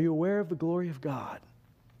 Are you aware of the glory of God?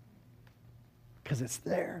 Because it's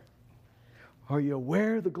there. Are you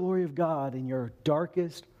aware of the glory of God in your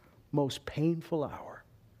darkest, most painful hour?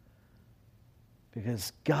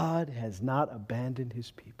 Because God has not abandoned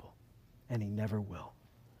his people, and he never will.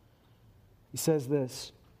 He says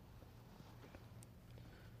this.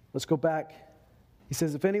 Let's go back. He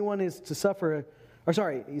says, if anyone is to suffer,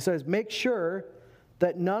 he says, make sure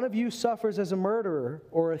that none of you suffers as a murderer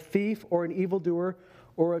or a thief or an evildoer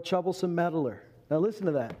or a troublesome meddler. Now listen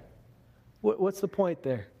to that. What's the point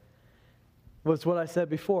there? What's what I said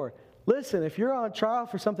before. Listen, if you're on trial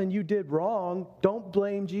for something you did wrong, don't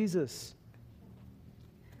blame Jesus.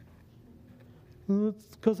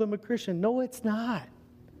 It's because I'm a Christian. No, it's not.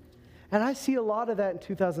 And I see a lot of that in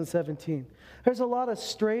 2017. There's a lot of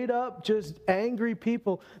straight up, just angry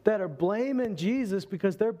people that are blaming Jesus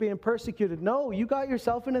because they're being persecuted. No, you got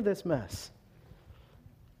yourself into this mess.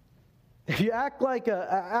 If you act like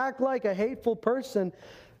a hateful person,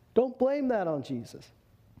 don't blame that on Jesus.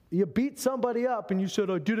 You beat somebody up and you said,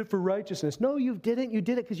 I did it for righteousness. No, you didn't. You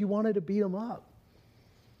did it because you wanted to beat them up.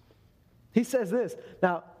 He says this.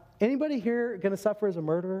 Now, anybody here going to suffer as a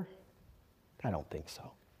murderer? I don't think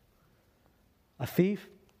so. A thief?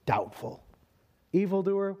 Doubtful.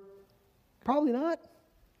 Evildoer? Probably not.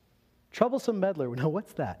 Troublesome meddler? Now,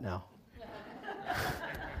 what's that now?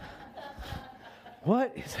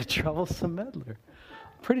 What is a troublesome meddler?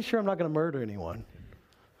 I'm pretty sure I'm not going to murder anyone.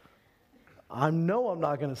 I know I'm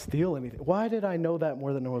not going to steal anything. Why did I know that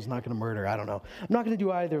more than I was not going to murder? I don't know. I'm not going to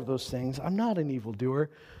do either of those things. I'm not an evildoer.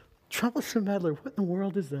 Troublesome meddler, what in the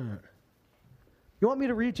world is that? You want me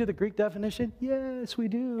to read you the Greek definition? Yes, we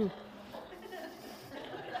do.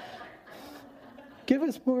 Give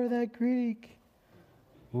us more of that Greek.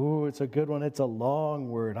 Ooh, it's a good one. It's a long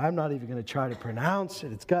word. I'm not even going to try to pronounce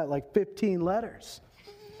it. It's got like 15 letters.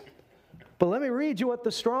 But let me read you what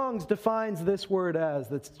the Strong's defines this word as,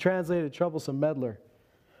 that's translated troublesome meddler.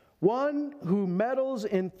 One who meddles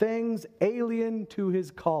in things alien to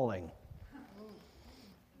his calling.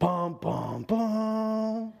 Bum, bum,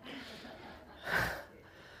 bum.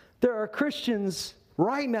 There are Christians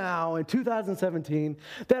right now in 2017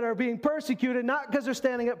 that are being persecuted not because they're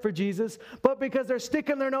standing up for Jesus, but because they're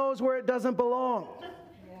sticking their nose where it doesn't belong.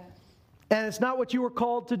 Yeah. And it's not what you were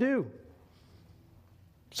called to do.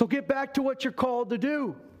 So get back to what you're called to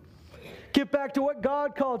do. Get back to what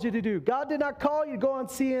God called you to do. God did not call you to go on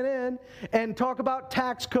CNN and talk about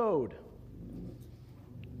tax code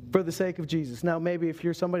for the sake of Jesus. Now, maybe if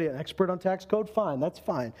you're somebody, an expert on tax code, fine, that's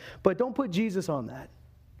fine. But don't put Jesus on that.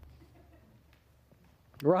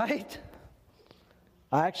 Right?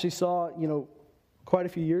 I actually saw, quite a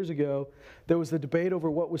few years ago, there was a debate over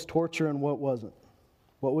what was torture and what wasn't.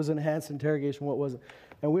 What was enhanced interrogation, what wasn't.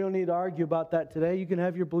 And we don't need to argue about that today. You can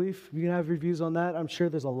have your belief. You can have your views on that. I'm sure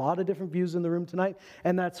there's a lot of different views in the room tonight,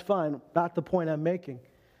 and that's fine. Not the point I'm making.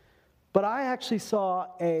 But I actually saw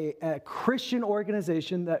a Christian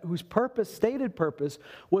organization whose stated purpose,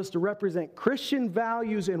 was to represent Christian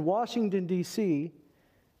values in Washington, D.C.,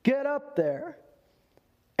 get up there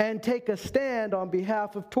and take a stand on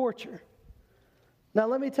behalf of torture. Now,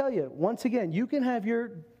 let me tell you, once again, you can have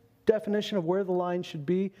your definition of where the line should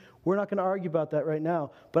be. We're not going to argue about that right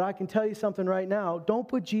now. But I can tell you something right now. Don't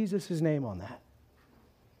put Jesus' name on that.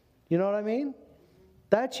 You know what I mean?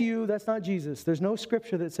 That's you. That's not Jesus. There's no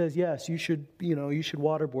scripture that says, yes, you should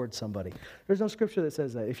waterboard somebody. There's no scripture that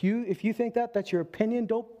says that. If you think that's your opinion,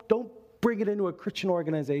 don't bring it into a Christian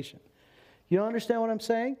organization. You don't understand what I'm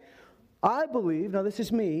saying? I believe, now this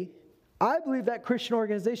is me, I believe that Christian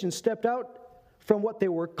organization stepped out from what they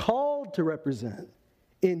were called to represent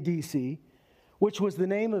in D.C., which was the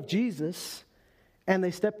name of Jesus, and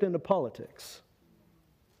they stepped into politics.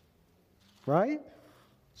 Right?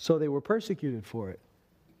 So they were persecuted for it.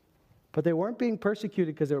 But they weren't being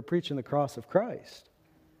persecuted because they were preaching the cross of Christ.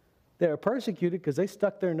 They were persecuted because they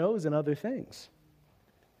stuck their nose in other things.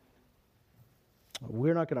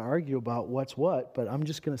 We're not going to argue about what's what, but I'm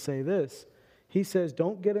just going to say this. He says,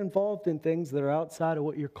 don't get involved in things that are outside of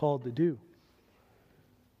what you're called to do.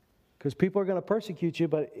 Because people are going to persecute you,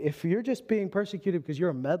 but if you're just being persecuted because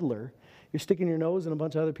you're a meddler, you're sticking your nose in a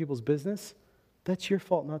bunch of other people's business, that's your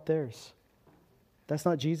fault, not theirs. That's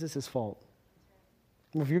not Jesus' fault.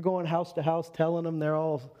 If you're going house to house telling them they're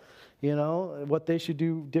all, what they should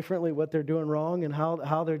do differently, what they're doing wrong, and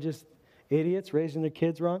how they're just idiots raising their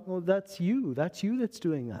kids wrong, well, that's you. That's you that's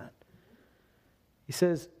doing that. He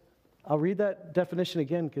says, I'll read that definition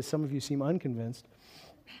again because some of you seem unconvinced.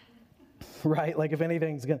 Right? Like if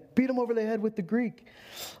anything's going to beat them over the head with the Greek.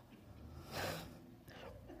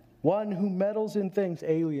 One who meddles in things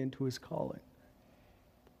alien to his calling.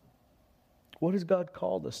 What has God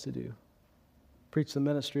called us to do? Preach the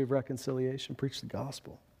ministry of reconciliation. Preach the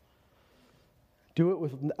gospel. Do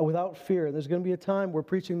it without fear. There's going to be a time where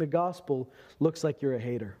preaching the gospel looks like you're a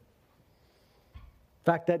hater. In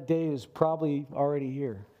fact, that day is probably already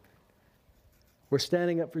here. Where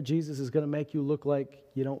standing up for Jesus is going to make you look like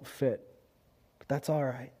you don't fit. But that's all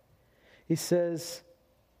right. He says,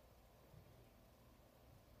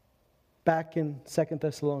 back in 2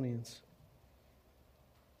 Thessalonians.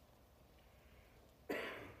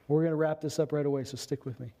 We're going to wrap this up right away, so stick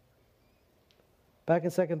with me. Back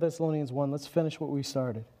in 2 Thessalonians 1, let's finish what we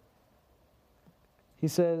started. He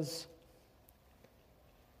says,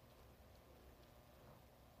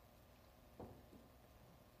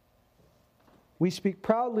 "We speak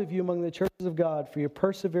proudly of you among the churches of God for your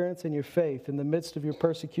perseverance and your faith in the midst of your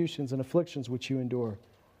persecutions and afflictions which you endure.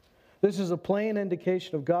 This is a plain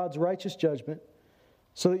indication of God's righteous judgment,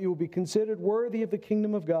 so that you will be considered worthy of the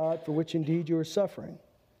kingdom of God, for which indeed you are suffering.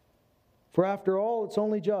 For after all, it's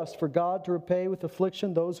only just for God to repay with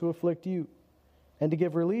affliction those who afflict you, and to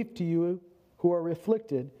give relief to you who are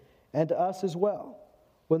afflicted, and to us as well,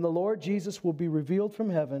 when the Lord Jesus will be revealed from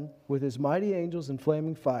heaven with his mighty angels in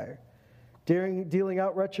flaming fire, dealing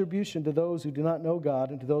out retribution to those who do not know God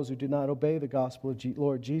and to those who do not obey the gospel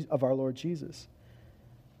of our Lord Jesus.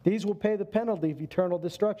 These will pay the penalty of eternal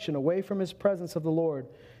destruction away from his presence of the Lord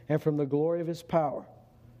and from the glory of his power,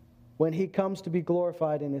 when he comes to be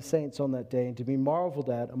glorified in his saints on that day and to be marveled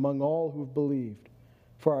at among all who have believed.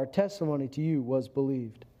 For our testimony to you was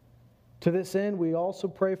believed. To this end, we also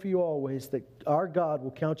pray for you always, that our God will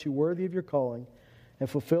count you worthy of your calling and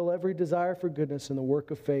fulfill every desire for goodness in the work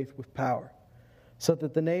of faith with power, so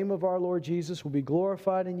that the name of our Lord Jesus will be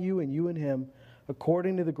glorified in you and you in him,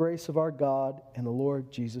 according to the grace of our God and the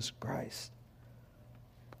Lord Jesus Christ."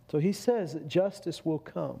 So he says that justice will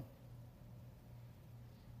come.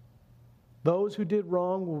 Those who did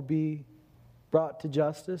wrong will be brought to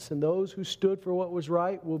justice, and those who stood for what was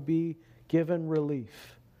right will be given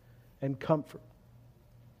relief and comfort.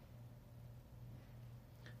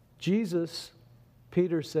 Jesus,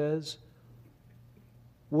 Peter says,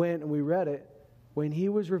 and we read it, when he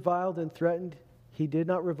was reviled and threatened, he did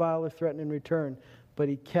not revile or threaten in return, but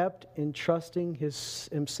he kept entrusting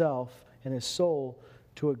himself and his soul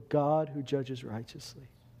to a God who judges righteously.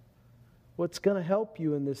 What's going to help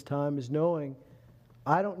you in this time is knowing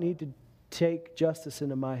I don't need to take justice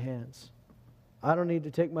into my hands. I don't need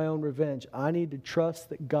to take my own revenge. I need to trust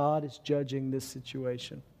that God is judging this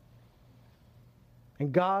situation.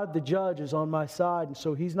 And God, the judge, is on my side. And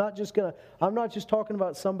so I'm not just talking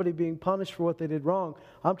about somebody being punished for what they did wrong.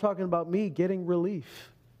 I'm talking about me getting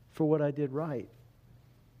relief for what I did right.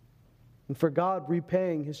 And for God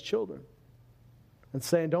repaying his children and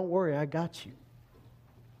saying, don't worry, I got you.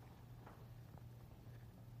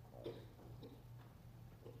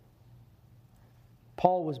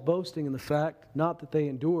 Paul was boasting in the fact, not that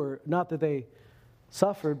they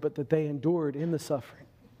suffered, but that they endured in the suffering.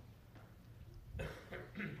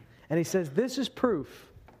 And he says, this is proof.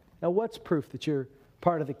 Now, what's proof that you're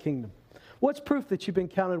part of the kingdom? What's proof that you've been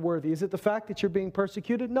counted worthy? Is it the fact that you're being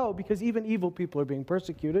persecuted? No, because even evil people are being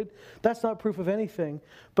persecuted. That's not proof of anything.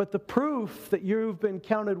 But the proof that you've been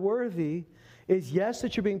counted worthy is, yes,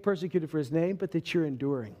 that you're being persecuted for his name, but that you're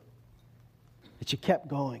enduring, that you kept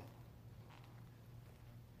going.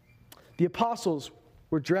 The apostles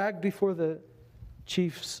were dragged before the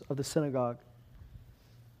chiefs of the synagogue.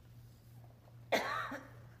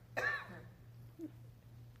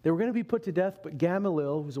 They were going to be put to death, but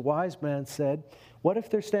Gamaliel, who's a wise man, said, "What if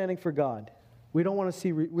they're standing for God? We don't want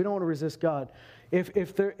to resist God. If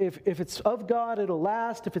it's of God, it'll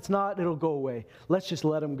last. If it's not, it'll go away. Let's just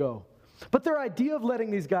let them go." But their idea of letting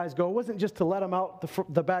these guys go wasn't just to let them out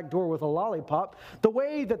the back door with a lollipop. The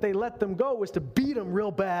way that they let them go was to beat them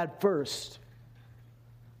real bad first.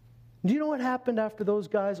 Do you know what happened after those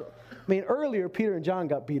guys? I mean, earlier Peter and John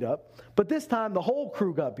got beat up, but this time the whole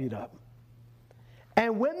crew got beat up.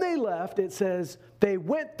 And when they left, it says, they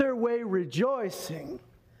went their way rejoicing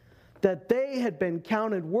that they had been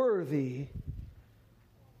counted worthy.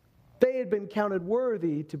 They had been counted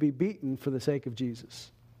worthy to be beaten for the sake of Jesus.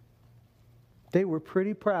 They were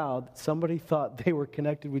pretty proud that somebody thought they were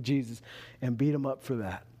connected with Jesus and beat them up for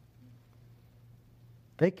that.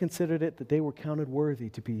 They considered it that they were counted worthy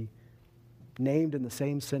to be named in the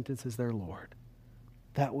same sentence as their Lord.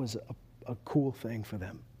 That was a cool thing for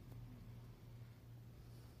them.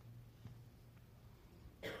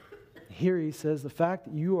 Here he says the fact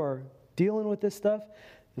that you are dealing with this stuff,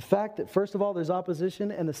 the fact that, first of all, there's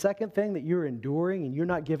opposition, and the second thing that you're enduring and you're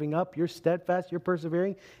not giving up, you're steadfast, you're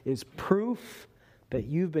persevering, is proof that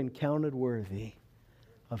you've been counted worthy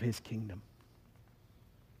of his kingdom.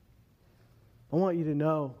 I want you to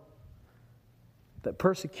know that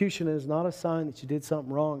persecution is not a sign that you did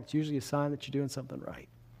something wrong. It's usually a sign that you're doing something right.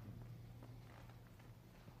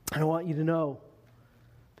 And I want you to know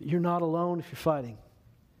that you're not alone if you're fighting.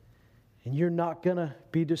 And you're not going to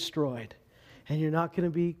be destroyed. And you're not going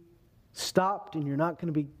to be stopped. And you're not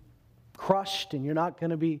going to be crushed. And you're not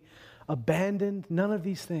going to be abandoned. None of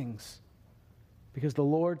these things. because the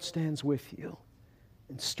Lord stands with you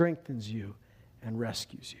and strengthens you and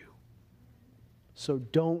rescues you. So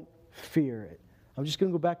don't fear it. I'm just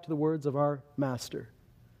going to go back to the words of our Master.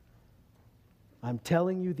 I'm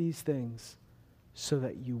telling you these things so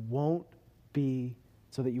that you won't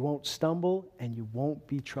stumble and you won't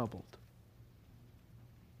be troubled.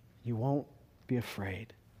 You won't be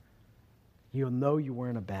afraid. You'll know you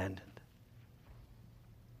weren't abandoned.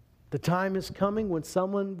 The time is coming when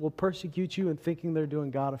someone will persecute you in thinking they're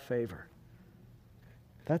doing God a favor.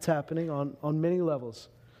 That's happening on many levels.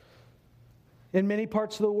 In many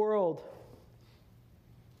parts of the world,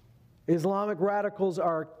 Islamic radicals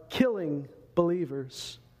are killing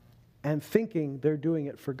believers and thinking they're doing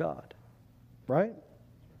it for God. Right?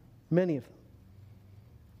 Many of them.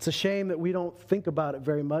 It's a shame that we don't think about it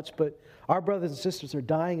very much, but our brothers and sisters are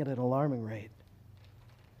dying at an alarming rate.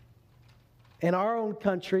 In our own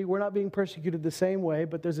country, we're not being persecuted the same way,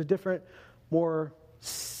 but there's a different, more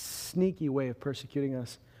sneaky way of persecuting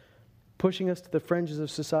us, pushing us to the fringes of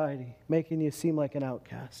society, making you seem like an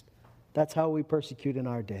outcast. That's how we persecute in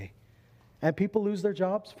our day. And people lose their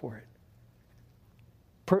jobs for it.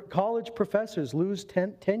 College professors lose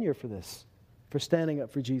tenure for this, for standing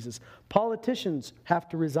up for Jesus. Politicians have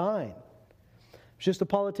to resign. Just a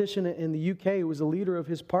politician in the UK who was a leader of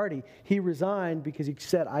his party. He resigned because he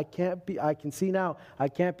said, I can see now, I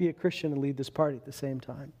can't be a Christian and lead this party at the same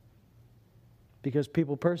time. Because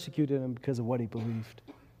people persecuted him because of what he believed.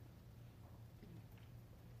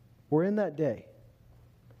 We're in that day.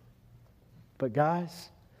 But guys,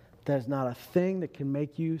 there's not a thing that can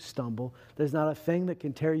make you stumble. There's not a thing that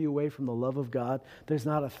can tear you away from the love of God. There's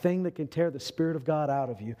not a thing that can tear the Spirit of God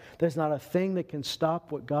out of you. There's not a thing that can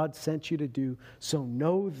stop what God sent you to do. So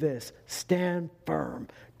know this. Stand firm.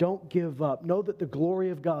 Don't give up. Know that the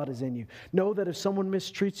glory of God is in you. Know that if someone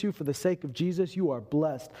mistreats you for the sake of Jesus, you are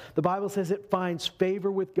blessed. The Bible says it finds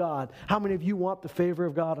favor with God. How many of you want the favor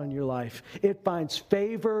of God on your life? It finds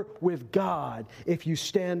favor with God if you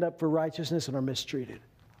stand up for righteousness and are mistreated.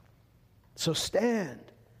 So stand,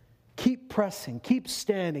 keep pressing, keep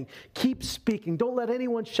standing, keep speaking. Don't let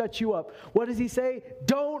anyone shut you up. What does he say?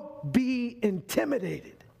 Don't be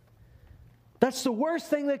intimidated. That's the worst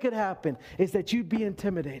thing that could happen, is that you'd be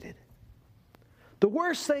intimidated. The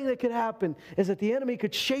worst thing that could happen is that the enemy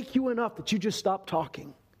could shake you enough that you just stop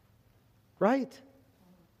talking. Right?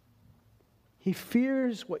 He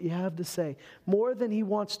fears what you have to say more than he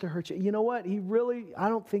wants to hurt you. You know what? I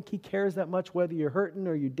don't think he cares that much whether you're hurting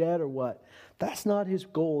or you're dead or what. That's not his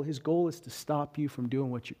goal. His goal is to stop you from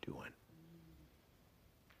doing what you're doing.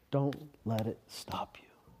 Don't let it stop you.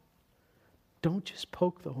 Don't just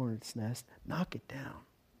poke the hornet's nest. Knock it down.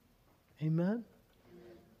 Amen?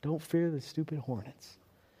 Don't fear the stupid hornets.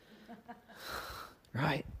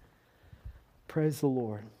 Right? Praise the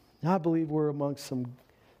Lord. Now I believe we're amongst some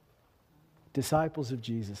disciples of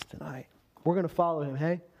Jesus tonight. We're going to follow him,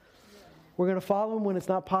 hey? We're going to follow him when it's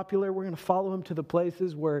not popular. We're going to follow him to the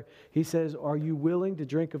places where he says, are you willing to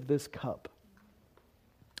drink of this cup?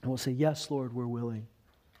 And we'll say, yes, Lord, we're willing.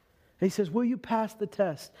 And he says, will you pass the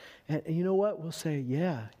test? And you know what? We'll say,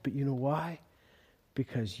 yeah. But you know why?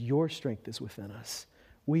 Because your strength is within us.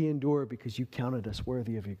 We endure because you counted us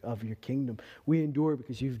worthy of your kingdom. We endure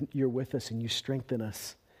because you're with us and you strengthen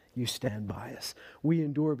us. You stand by us. We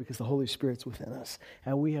endure because the Holy Spirit's within us.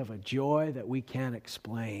 And we have a joy that we can't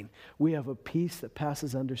explain. We have a peace that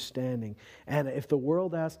passes understanding. And if the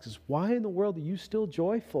world asks us, why in the world are you still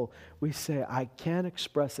joyful? We say, I can't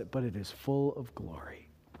express it, but it is full of glory.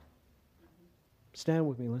 Stand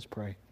with me. Let's pray.